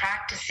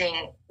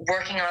 practicing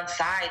working on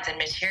sides and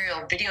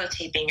material,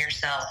 videotaping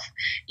yourself,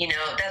 you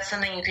know, that's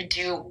something you could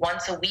do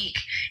once a week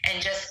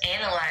and just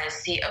analyze,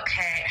 see,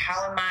 okay,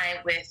 how am I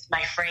with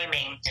my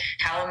framing?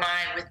 How am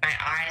I with my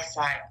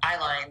eye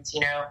lines,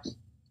 you know?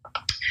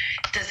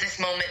 Does this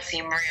moment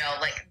seem real?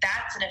 Like,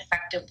 that's an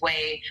effective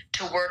way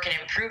to work and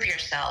improve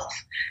yourself,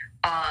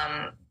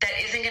 that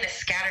isn't going to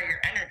scatter your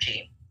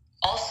energy.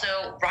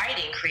 Also,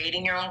 writing,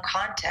 creating your own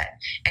content,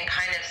 and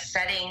kind of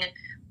setting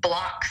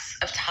blocks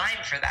of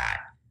time for that.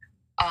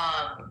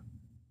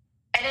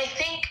 And I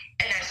think,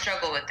 and I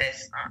struggle with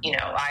this, you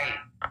know,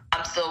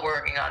 I'm still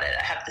working on it,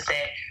 I have to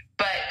say,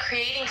 but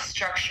creating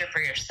structure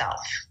for yourself.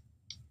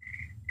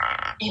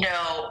 You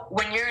know,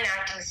 when you're in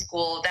acting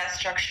school, that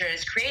structure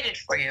is created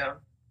for you.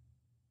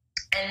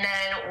 And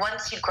then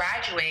once you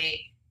graduate,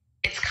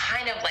 it's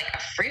kind of like a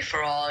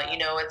free-for-all, you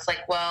know, it's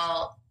like,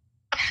 well,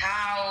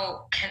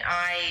 how can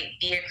I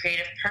be a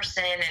creative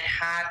person and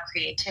have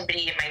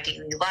creativity in my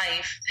daily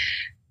life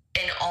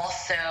and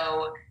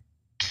also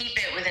keep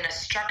it within a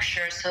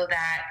structure so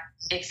that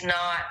it's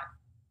not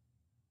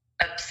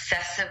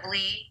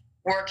obsessively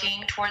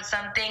working towards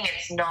something,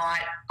 it's not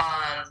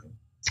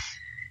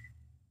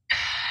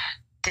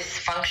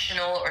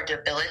dysfunctional or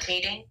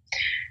debilitating,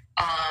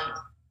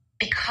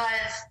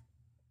 because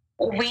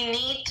we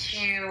need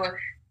to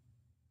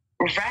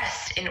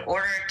rest in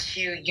order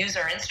to use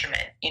our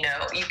instrument. You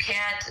know, you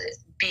can't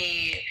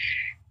be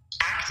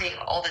acting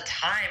all the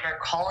time or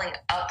calling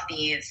up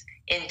these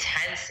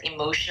intense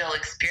emotional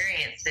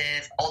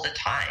experiences all the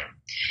time.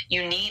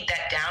 You need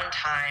that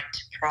downtime to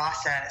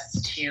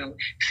process, to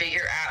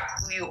figure out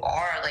who you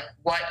are, like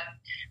what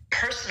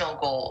personal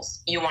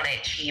goals you want to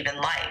achieve in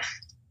life.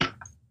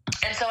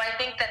 And so I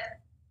think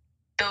that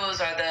those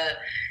are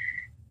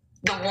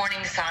the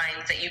warning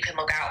signs that you can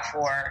look out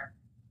for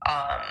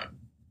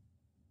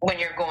when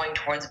you're going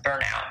towards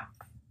burnout.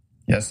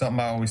 Yeah, something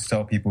I always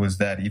tell people is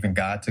that even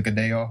God took a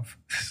day off.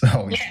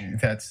 So yeah,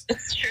 that's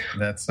true.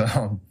 That's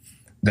something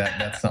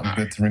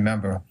good to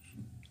remember.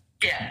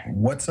 Yeah.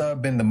 What's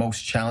been the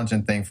most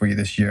challenging thing for you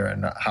this year,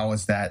 and how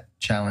has that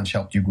challenge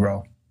helped you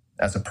grow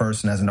as a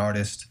person, as an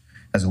artist,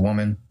 as a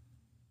woman?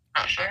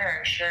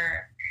 Sure.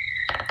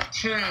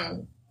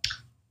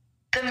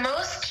 The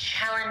most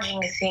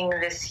challenging thing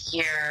this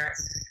year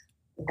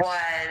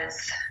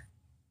was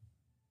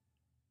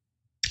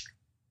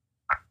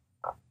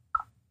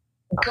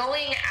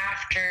going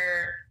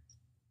after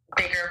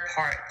bigger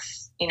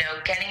parts, you know,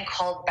 getting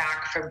called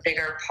back for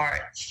bigger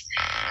parts.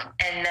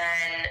 And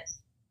then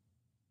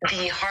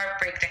the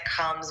heartbreak that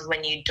comes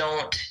when you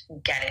don't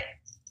get it.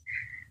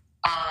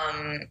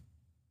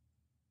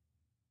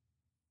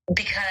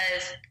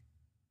 Because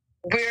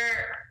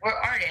we're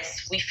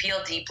artists, we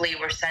feel deeply,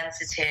 we're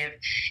sensitive,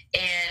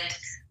 and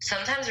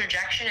sometimes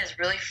rejection is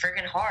really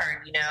friggin'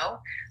 hard, you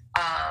know?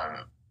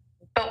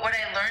 But what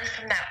I learned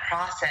from that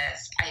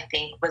process, I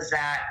think, was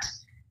that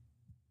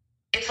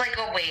it's like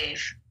a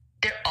wave.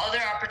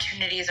 Other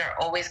opportunities are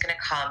always going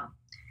to come.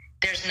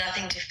 There's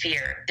nothing to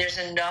fear. There's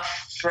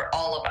enough for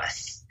all of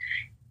us.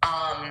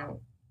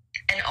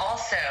 And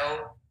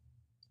also,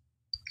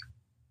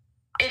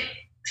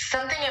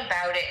 something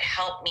about it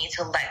helped me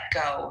to let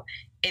go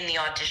in the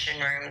audition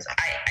rooms.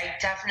 I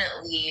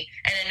definitely,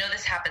 and I know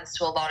this happens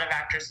to a lot of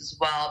actors as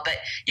well, but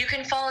you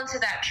can fall into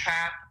that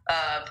trap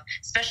of,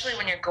 especially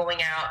when you're going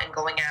out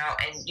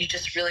and you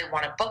just really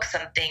want to book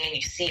something and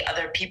you see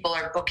other people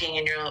are booking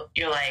and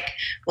you're like,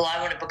 well,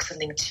 I want to book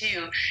something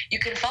too. You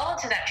can fall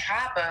into that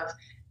trap of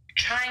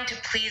trying to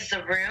please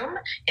the room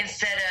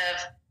instead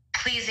of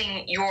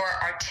pleasing your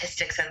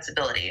artistic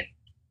sensibility.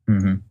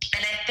 Mm-hmm. And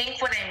I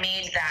think when I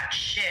made that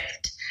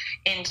shift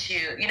into,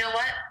 you know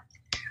what,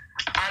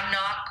 I'm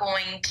not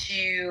going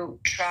to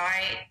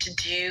try to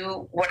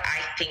do what I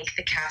think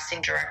the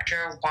casting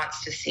director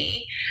wants to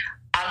see.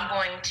 I'm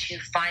going to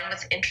find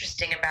what's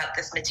interesting about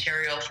this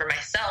material for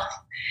myself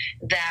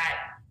that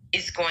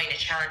is going to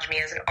challenge me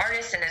as an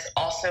artist and is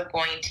also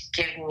going to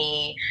give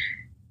me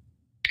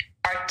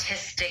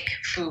artistic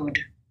food,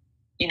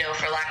 you know,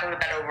 for lack of a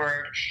better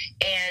word.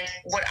 And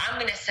what I'm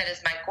going to set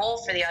as my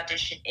goal for the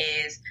audition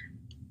is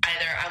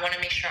either I want to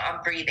make sure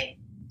I'm breathing.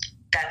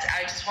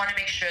 I just want to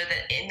make sure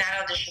that in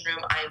that audition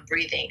room I'm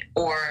breathing,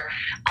 or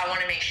I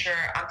want to make sure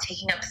I'm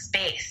taking up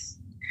space,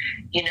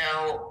 you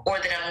know, or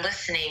that I'm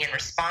listening and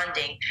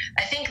responding.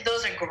 I think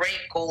those are great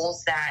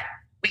goals that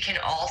we can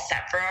all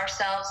set for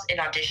ourselves in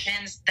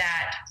auditions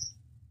that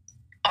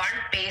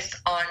aren't based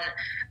on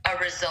a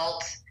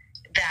result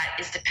that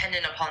is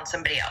dependent upon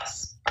somebody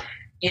else,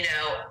 you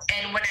know.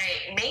 And when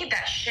I made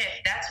that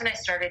shift, that's when I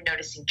started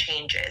noticing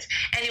changes.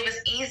 And it was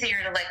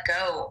easier to let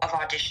go of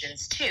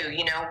auditions too.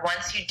 You know,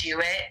 once you do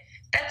it,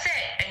 that's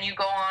it. And you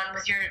go on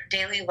with your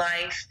daily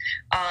life.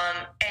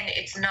 And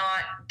it's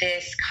not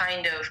this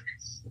kind of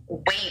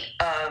weight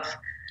of,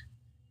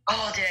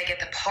 oh, did I get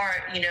the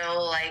part? You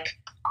know, like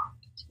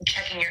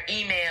checking your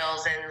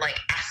emails and like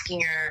asking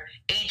your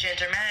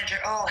agent or manager,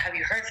 oh, have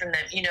you heard from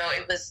them? You know,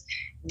 it was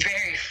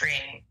very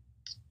freeing.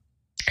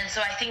 And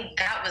so I think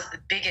that was the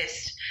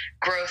biggest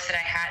growth that I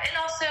had. And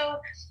also,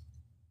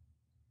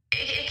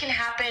 it can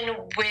happen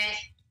with,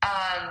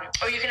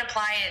 or you can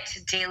apply it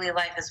to daily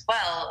life as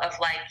well, of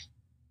like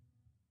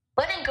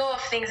letting go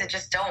of things that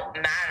just don't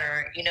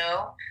matter, you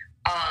know?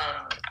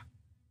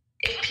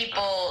 If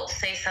people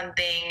say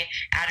something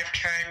out of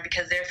turn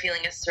because they're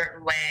feeling a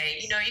certain way,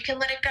 you know, you can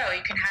let it go.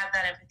 You can have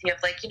that empathy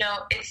of like, you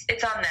know,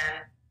 it's on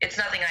them. It's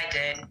nothing I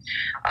did,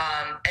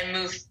 and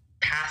move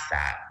past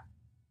that.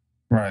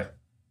 Right.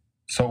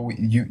 So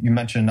you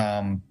mentioned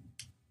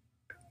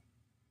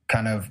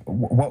kind of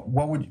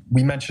what would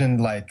we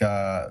mentioned like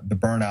the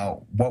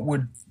burnout.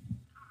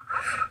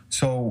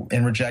 So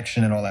in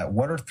rejection and all that,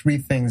 what are 3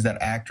 things that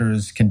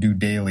actors can do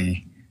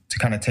daily to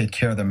kind of take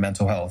care of their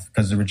mental health?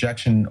 Because the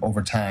rejection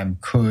over time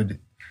could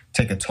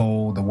take a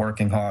toll. The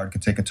working hard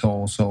could take a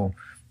toll. So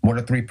what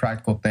are 3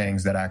 practical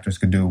things that actors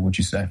could do, would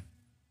you say?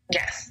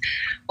 Yes.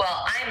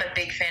 Well, I'm a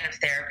big fan of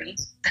therapy.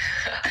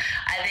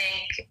 I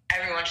think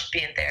everyone should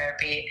be in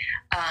therapy,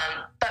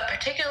 but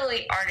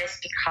particularly artists,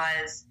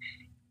 because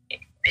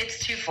it's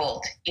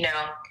twofold. You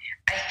know,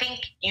 I think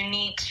you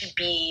need to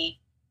be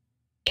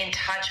in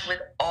touch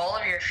with all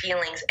of your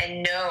feelings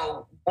and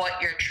know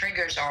what your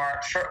triggers are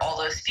for all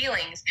those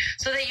feelings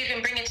so that you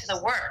can bring it to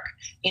the work,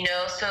 you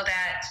know, so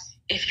that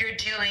if you're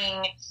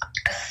doing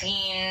a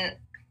scene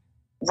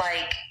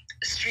like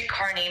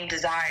Streetcar Named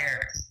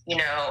Desire, you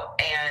know,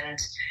 and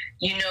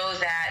you know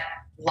that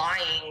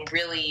lying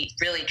really,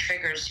 really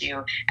triggers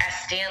you. As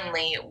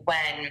Stanley,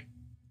 when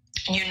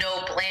you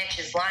know Blanche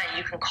is lying,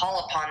 you can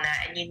call upon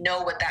that and you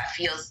know what that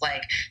feels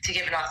like to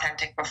give an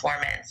authentic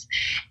performance.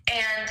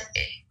 And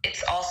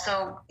it's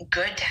also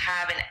good to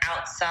have an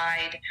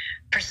outside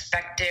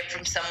perspective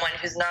from someone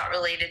who's not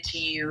related to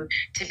you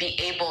to be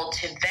able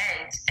to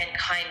vent and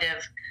kind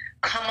of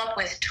come up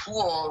with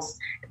tools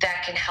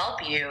that can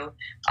help you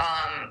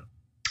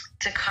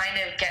to kind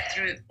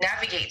of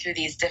navigate through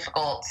these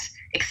difficult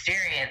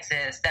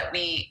experiences that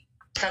we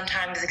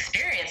sometimes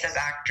experience as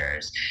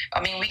actors.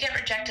 I mean, we get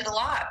rejected a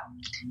lot,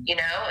 you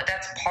know,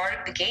 that's part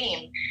of the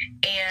game.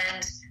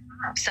 And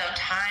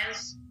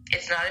sometimes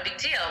it's not a big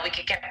deal. We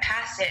could get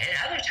past it, and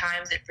other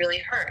times it really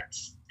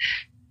hurts.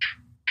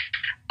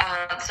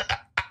 So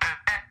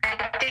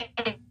I think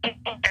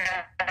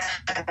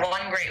that's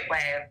one great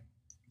way of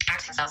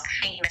asking yourself.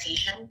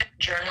 Meditation,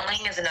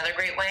 journaling is another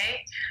great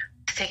way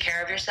to take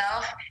care of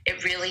yourself.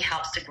 It really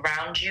helps to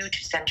ground you,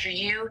 to center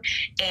you.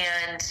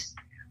 And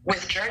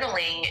with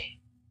journaling,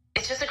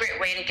 it's just a great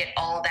way to get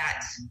all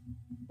that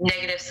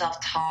negative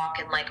self-talk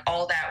and like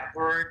all that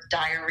word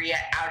diarrhea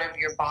out of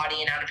your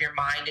body and out of your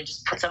mind and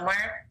just put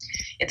somewhere.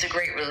 It's a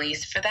great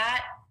release for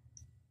that.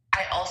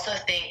 I also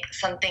think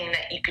something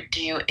that you could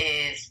do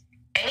is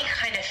any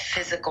kind of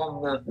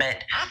physical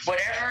movement,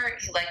 whatever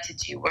you like to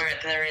do, whether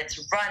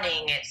it's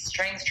running, it's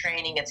strength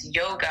training, it's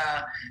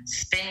yoga,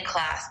 spin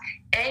class,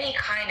 any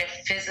kind of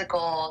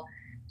physical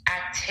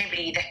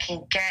activity that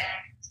can get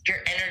your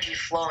energy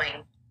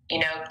flowing, you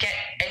know, get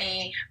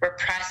any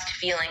repressed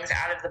feelings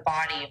out of the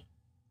body,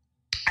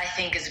 I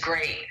think is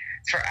great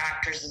for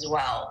actors as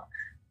well.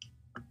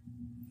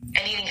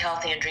 And eating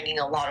healthy and drinking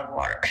a lot of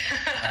water.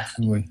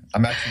 Absolutely.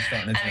 I'm actually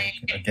starting to drink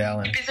a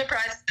gallon. You'd be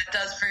surprised what it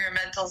does for your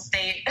mental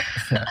state.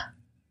 Yeah.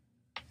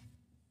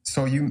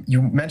 So you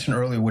mentioned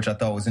earlier, which I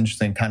thought was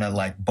interesting, kind of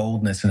like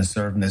boldness and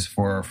assertiveness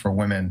for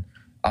women.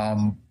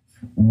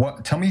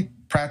 Tell me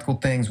practical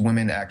things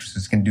women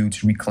actresses can do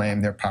to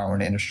reclaim their power in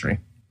the industry.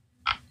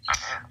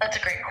 That's a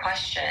great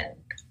question.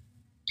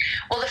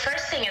 Well, the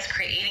first thing is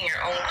creating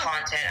your own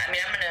content. I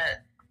mean, I'm going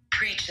to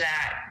preach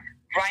that.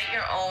 Write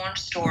your own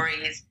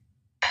stories,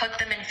 put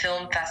them in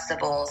film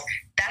festivals.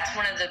 That's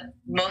one of the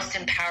most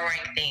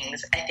empowering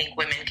things I think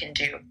women can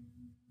do,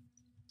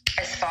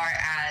 as far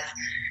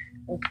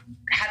as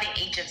having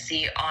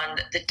agency on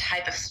the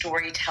type of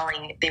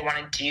storytelling they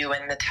want to do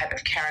and the type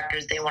of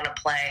characters they want to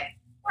play.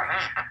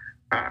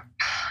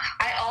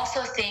 I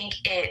also think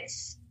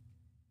it's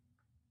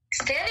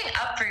standing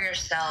up for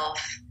yourself,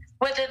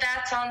 whether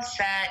that's on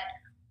set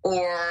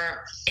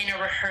or in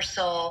a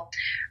rehearsal,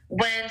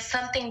 when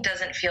something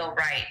doesn't feel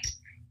right.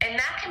 And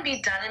that can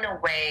be done in a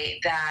way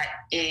that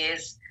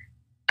is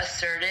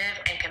assertive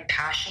and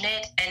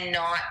compassionate and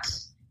not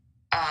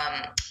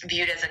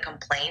viewed as a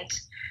complaint.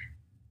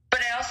 But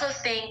I also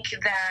think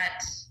that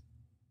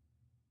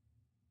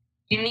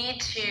you need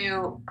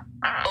to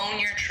own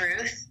your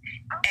truth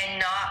and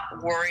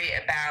not worry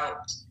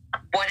about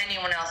what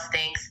anyone else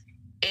thinks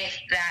if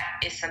that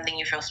is something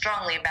you feel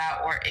strongly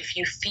about, or if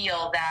you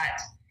feel that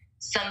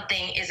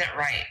something isn't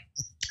right,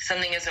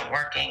 something isn't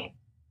working.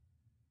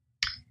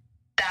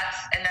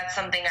 That's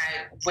something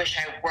I wish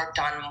I worked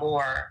on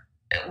more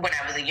when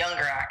I was a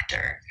younger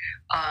actor.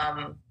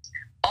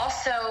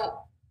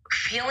 Also,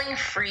 feeling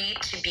free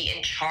to be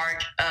in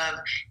charge of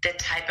the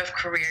type of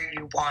career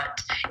you want.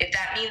 If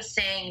that means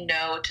saying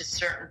no to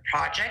certain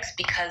projects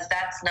because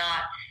that's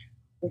not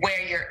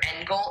where your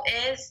end goal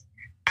is,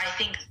 I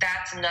think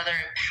that's another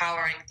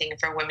empowering thing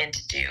for women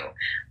to do.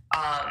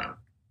 I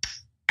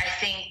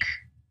think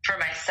for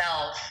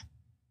myself,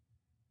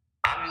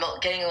 I'm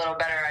getting a little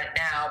better at it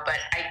now, but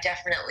I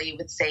definitely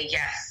would say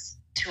yes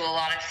to a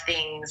lot of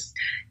things,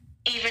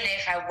 even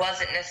if I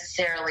wasn't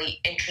necessarily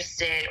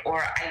interested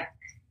or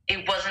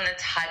it wasn't the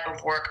type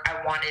of work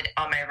I wanted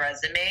on my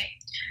resume,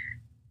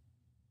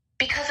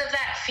 because of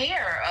that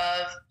fear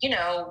of,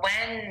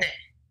 when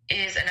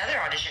is another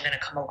audition going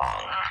to come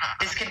along?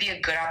 This could be a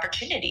good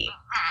opportunity.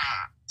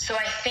 So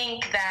I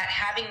think that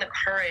having the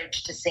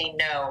courage to say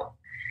no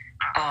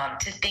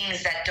to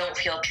things that don't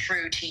feel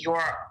true to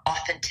your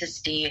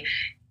authenticity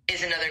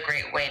is another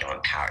great way to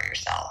empower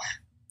yourself.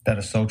 That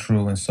is so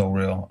true and so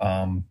real.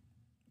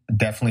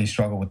 Definitely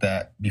struggled with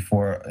that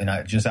before, and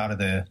I just out of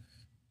the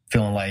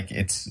feeling like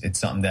it's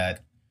something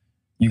that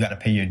you got to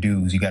pay your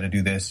dues, you got to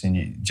do this,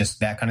 and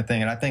just that kind of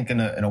thing. And I think in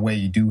a way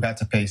you do have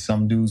to pay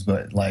some dues,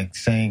 but like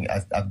saying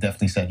I've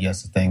definitely said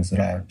yes to things that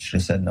I should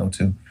have said no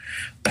to.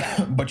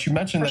 But you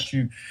mentioned that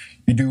you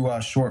do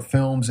short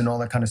films and all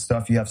that kind of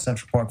stuff. You have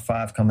Central Park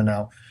 5 coming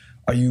out.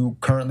 Are you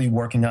currently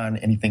working on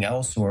anything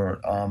else, or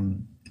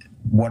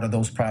what are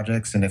those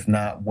projects? And if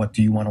not, what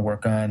do you want to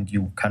work on? Do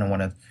you kind of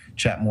want to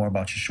chat more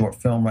about your short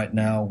film right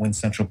now, when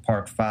Central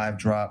Park 5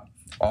 drop,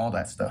 all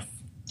that stuff?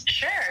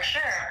 Sure.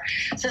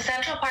 So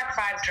Central Park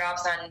 5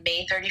 drops on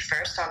May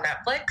 31st on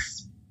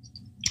Netflix.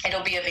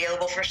 It'll be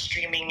available for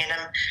streaming, and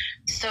I'm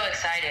so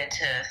excited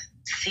to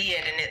see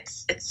it. And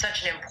it's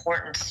such an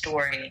important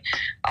story.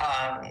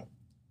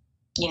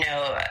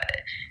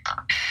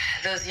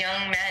 Those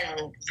young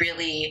men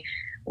really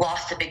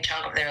lost a big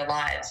chunk of their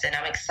lives, and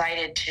I'm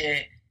excited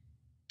to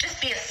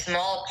just be a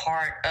small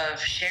part of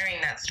sharing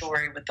that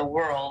story with the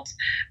world.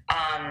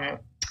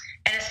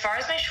 And as far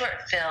as my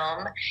short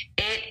film,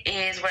 it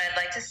is what I'd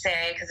like to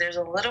say, because there's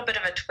a little bit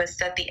of a twist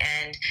at the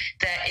end,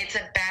 that it's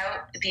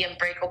about the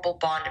unbreakable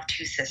bond of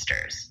two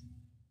sisters.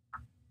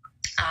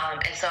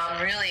 And so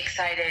I'm really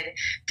excited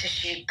to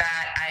shoot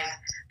that.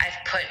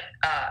 I've put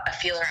a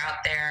feeler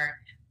out there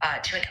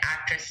to an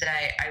actress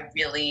that I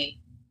really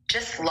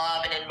just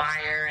love and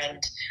admire, and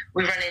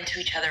we run into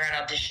each other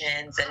at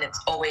auditions, and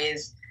it's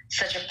always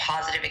such a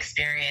positive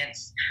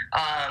experience.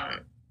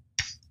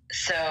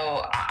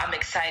 So I'm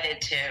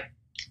excited to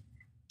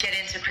get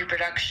into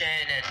pre-production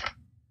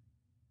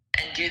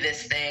and do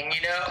this thing,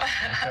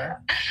 Okay.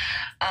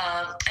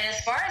 And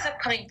as far as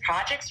upcoming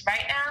projects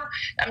right now,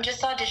 I'm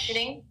just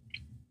auditioning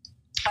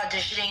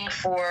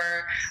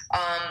for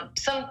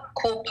some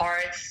cool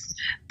parts,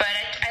 but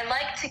I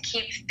like to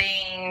keep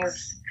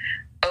things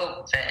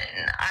open.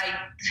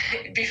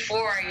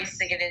 Before I used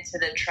to get into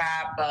the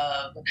trap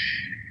of,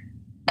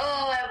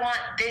 I want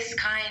this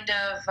kind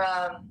of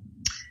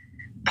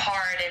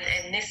part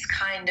and this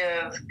kind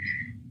of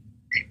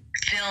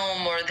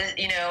film, or this,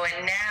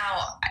 and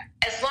now,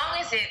 as long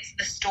as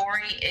the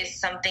story is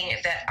something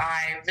that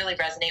I really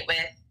resonate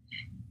with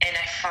and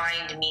I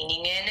find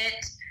meaning in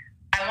it,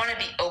 I want to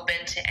be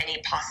open to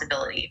any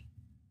possibility.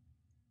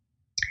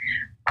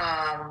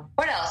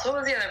 What else? What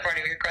was the other part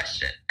of your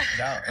question?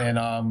 Yeah,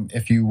 and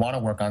if you want to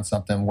work on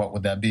something, what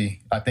would that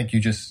be? I think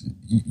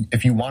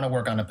if you want to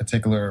work on a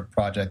particular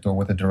project or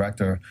with a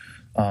director,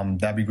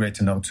 that'd be great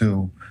to know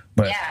too.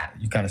 But yeah.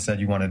 You kind of said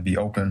you want to be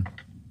open.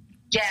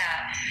 Yeah.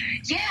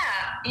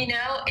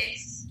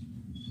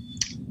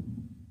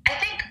 I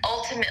think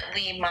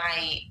ultimately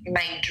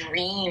my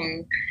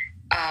dream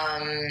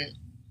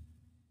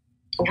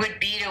would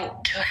be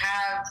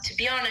to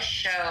be on a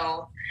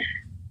show,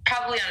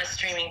 probably on a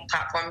streaming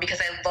platform,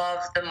 because I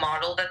love the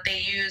model that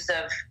they use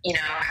of,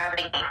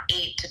 having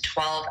 8 to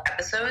 12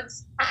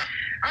 episodes.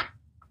 I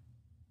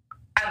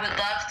would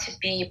love to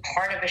be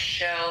part of a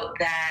show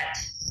that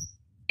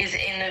is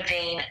in the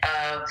vein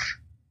of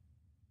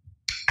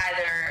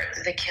either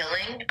The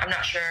Killing. I'm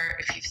not sure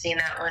if you've seen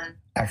that one.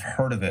 I've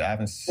heard of it. I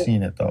haven't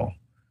seen it though.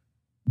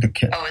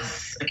 Oh,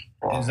 it's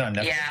on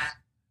Netflix. Yeah.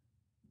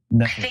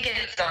 Netflix. I think it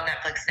is on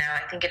Netflix now. I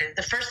think it is.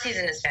 The first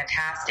season is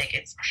fantastic.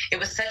 It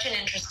was such an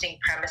interesting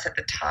premise at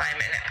the time,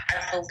 and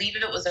I believe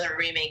it was a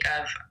remake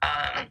of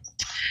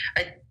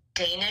a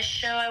Danish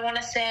show, I want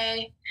to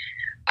say.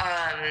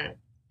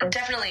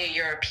 Definitely a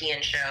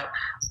European show.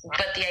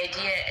 But the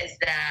idea is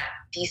that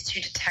these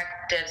two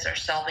detectives are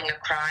solving a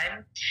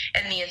crime,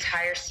 and the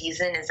entire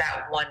season is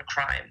that one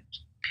crime.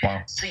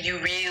 Wow. So you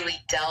really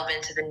delve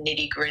into the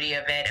nitty-gritty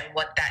of it and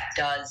what that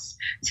does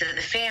to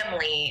the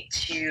family,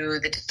 to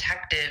the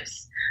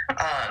detectives.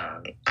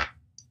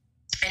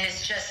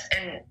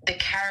 And the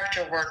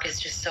character work is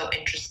just so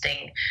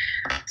interesting.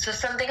 So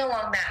something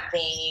along that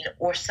vein,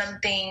 or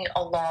something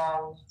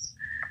along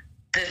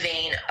the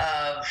vein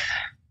of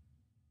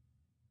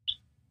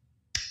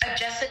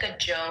Jessica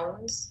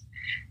Jones.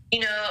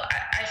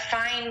 I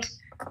find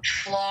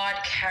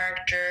flawed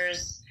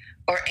characters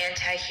or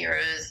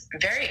anti-heroes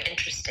very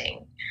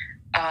interesting.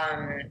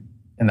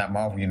 And that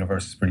Marvel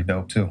universe is pretty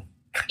dope too.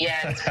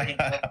 Yeah, it's pretty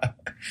dope.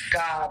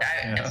 God,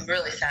 I'm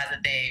really sad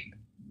that they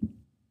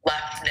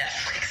left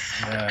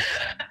Netflix. Yeah.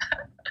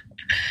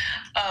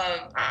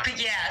 But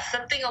yeah,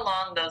 something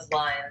along those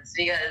lines,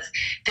 because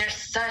there's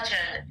such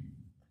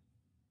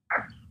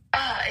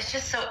it's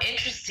just so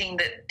interesting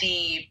that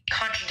the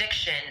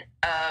contradiction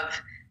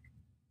of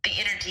the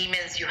inner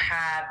demons you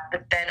have,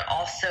 but then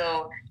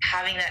also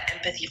having that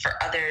empathy for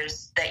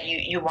others, that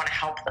you want to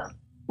help them.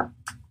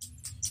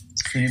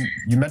 So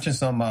you mentioned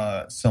some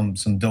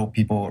dope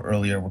people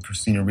earlier with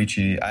Christina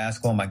Ricci. I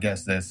ask all my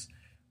guests this: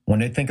 when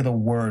they think of the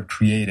word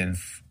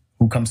creative,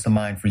 who comes to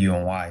mind for you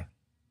and why?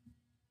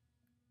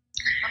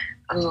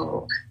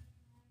 Ooh.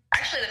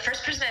 Actually, the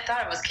first person I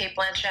thought of was Cate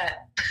Blanchett.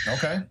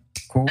 Okay,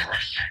 cool.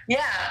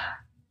 Yeah,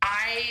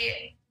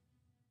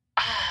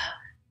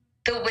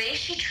 the way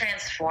she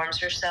transforms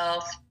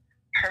herself,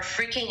 her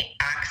freaking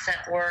accent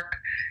work,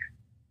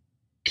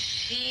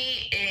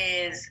 she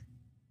is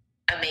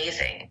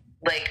amazing.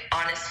 Like,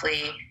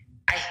 honestly,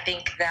 I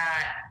think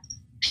that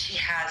she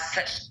has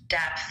such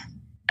depth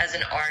as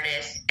an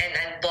artist, and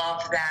I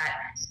love that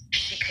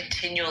she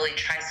continually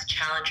tries to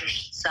challenge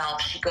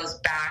herself. She goes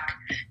back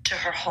to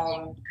her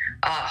home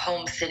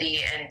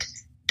city and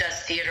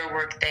does theater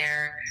work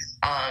there.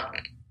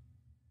 I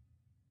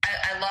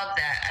love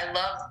that. I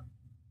love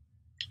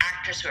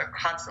actors who are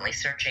constantly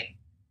searching,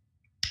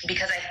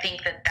 because I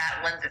think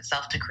that lends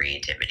itself to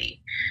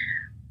creativity.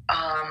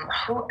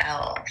 Who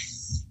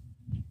else?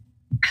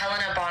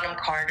 Helena Bonham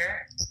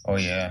Carter. Oh,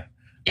 yeah.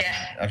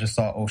 Yeah. I just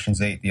saw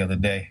Ocean's 8 the other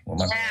day with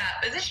my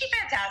Yeah. Isn't she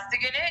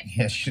fantastic in it?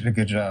 Yeah, she did a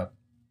good job.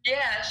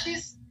 Yeah,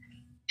 she,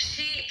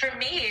 for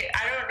me,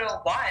 I don't know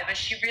why, but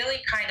she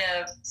really kind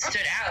of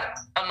stood out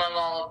among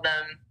all of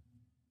them,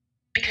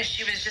 because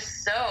she was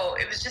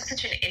it was just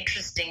such an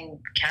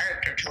interesting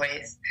character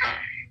choice.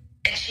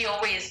 And she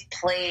always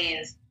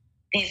plays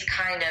these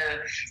kind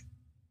of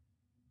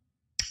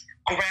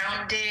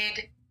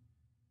grounded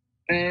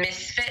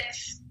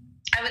misfits,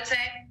 I would say,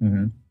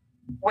 mm-hmm.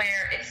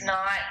 where it's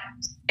not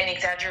an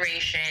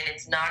exaggeration,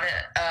 it's not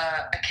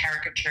a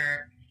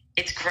caricature,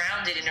 it's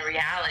grounded in a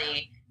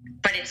reality,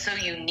 but it's so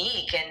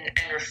unique and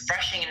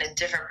refreshing in a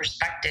different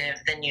perspective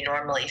than you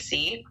normally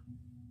see.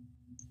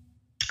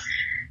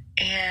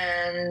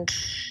 And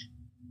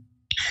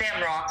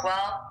Sam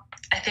Rockwell,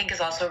 I think, is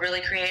also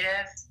really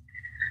creative.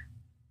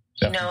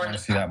 Definitely want to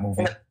see that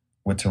movie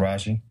with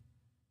Taraji.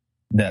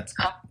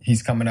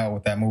 He's coming out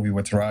with that movie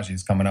with Taraji.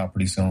 It's coming out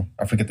pretty soon.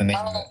 I forget the name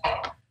of it.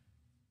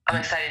 I'm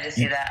excited to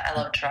see that. I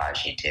love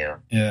Taraji too.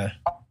 Yeah.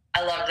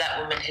 I love that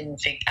woman,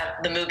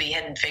 the movie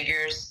Hidden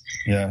Figures.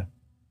 Yeah.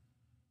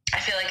 I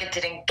feel like it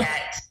didn't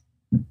get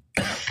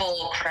the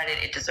full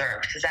credit it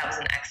deserved, because that was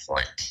an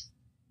excellent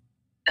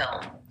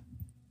film.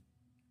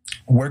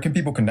 Where can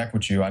people connect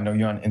with you? I know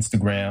you're on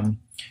Instagram.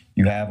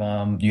 You have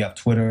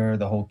Twitter,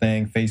 the whole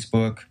thing,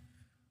 Facebook.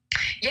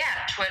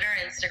 Yeah, Twitter,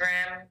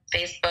 Instagram,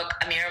 Facebook,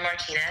 Amira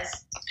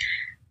Martinez.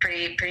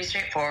 Pretty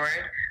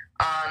straightforward.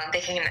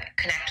 They can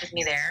connect with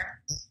me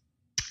there.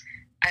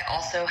 I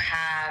also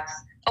have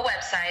a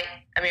website,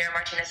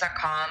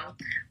 amiramartinez.com,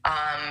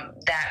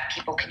 that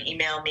people can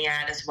email me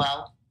at as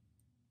well.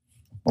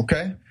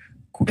 Okay.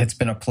 It's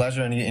been a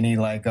pleasure. Any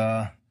like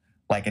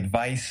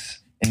advice,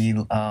 any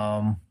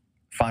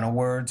final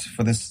words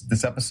for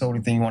this episode?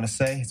 Anything you want to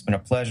say? It's been a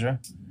pleasure.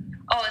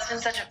 Oh, it's been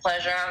such a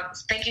pleasure.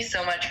 Thank you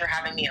so much for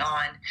having me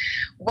on.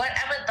 What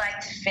I would like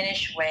to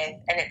finish with,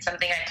 and it's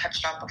something I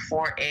touched on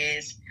before,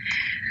 is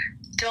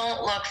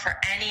don't look for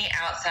any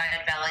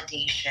outside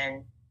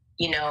validation.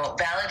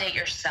 Validate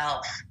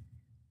yourself.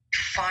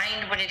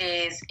 find what it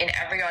is in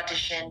every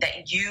audition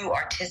that you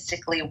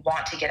artistically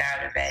want to get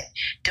out of it.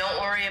 Don't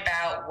worry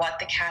about what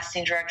the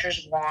casting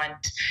directors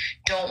want.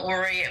 Don't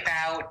worry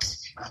about,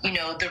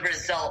 the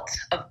result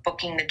of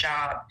booking the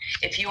job.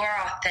 If you are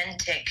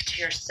authentic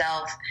to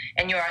yourself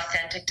and you're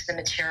authentic to the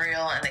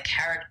material and the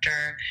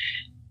character,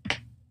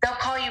 they'll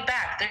call you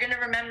back. They're going to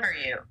remember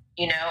you,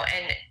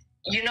 and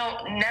you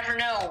never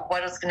know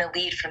what is going to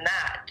lead from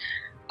that.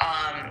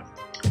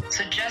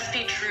 So just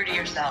be true to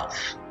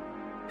yourself,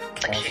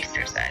 like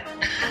Shakespeare said.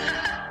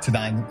 To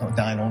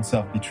thine own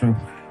self, be true.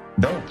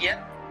 Dope.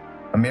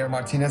 Yep. Amira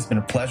Martinez, it's been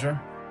a pleasure.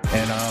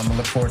 And I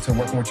look forward to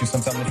working with you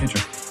sometime in the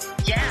future.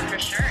 Yeah, for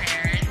sure, Aaron.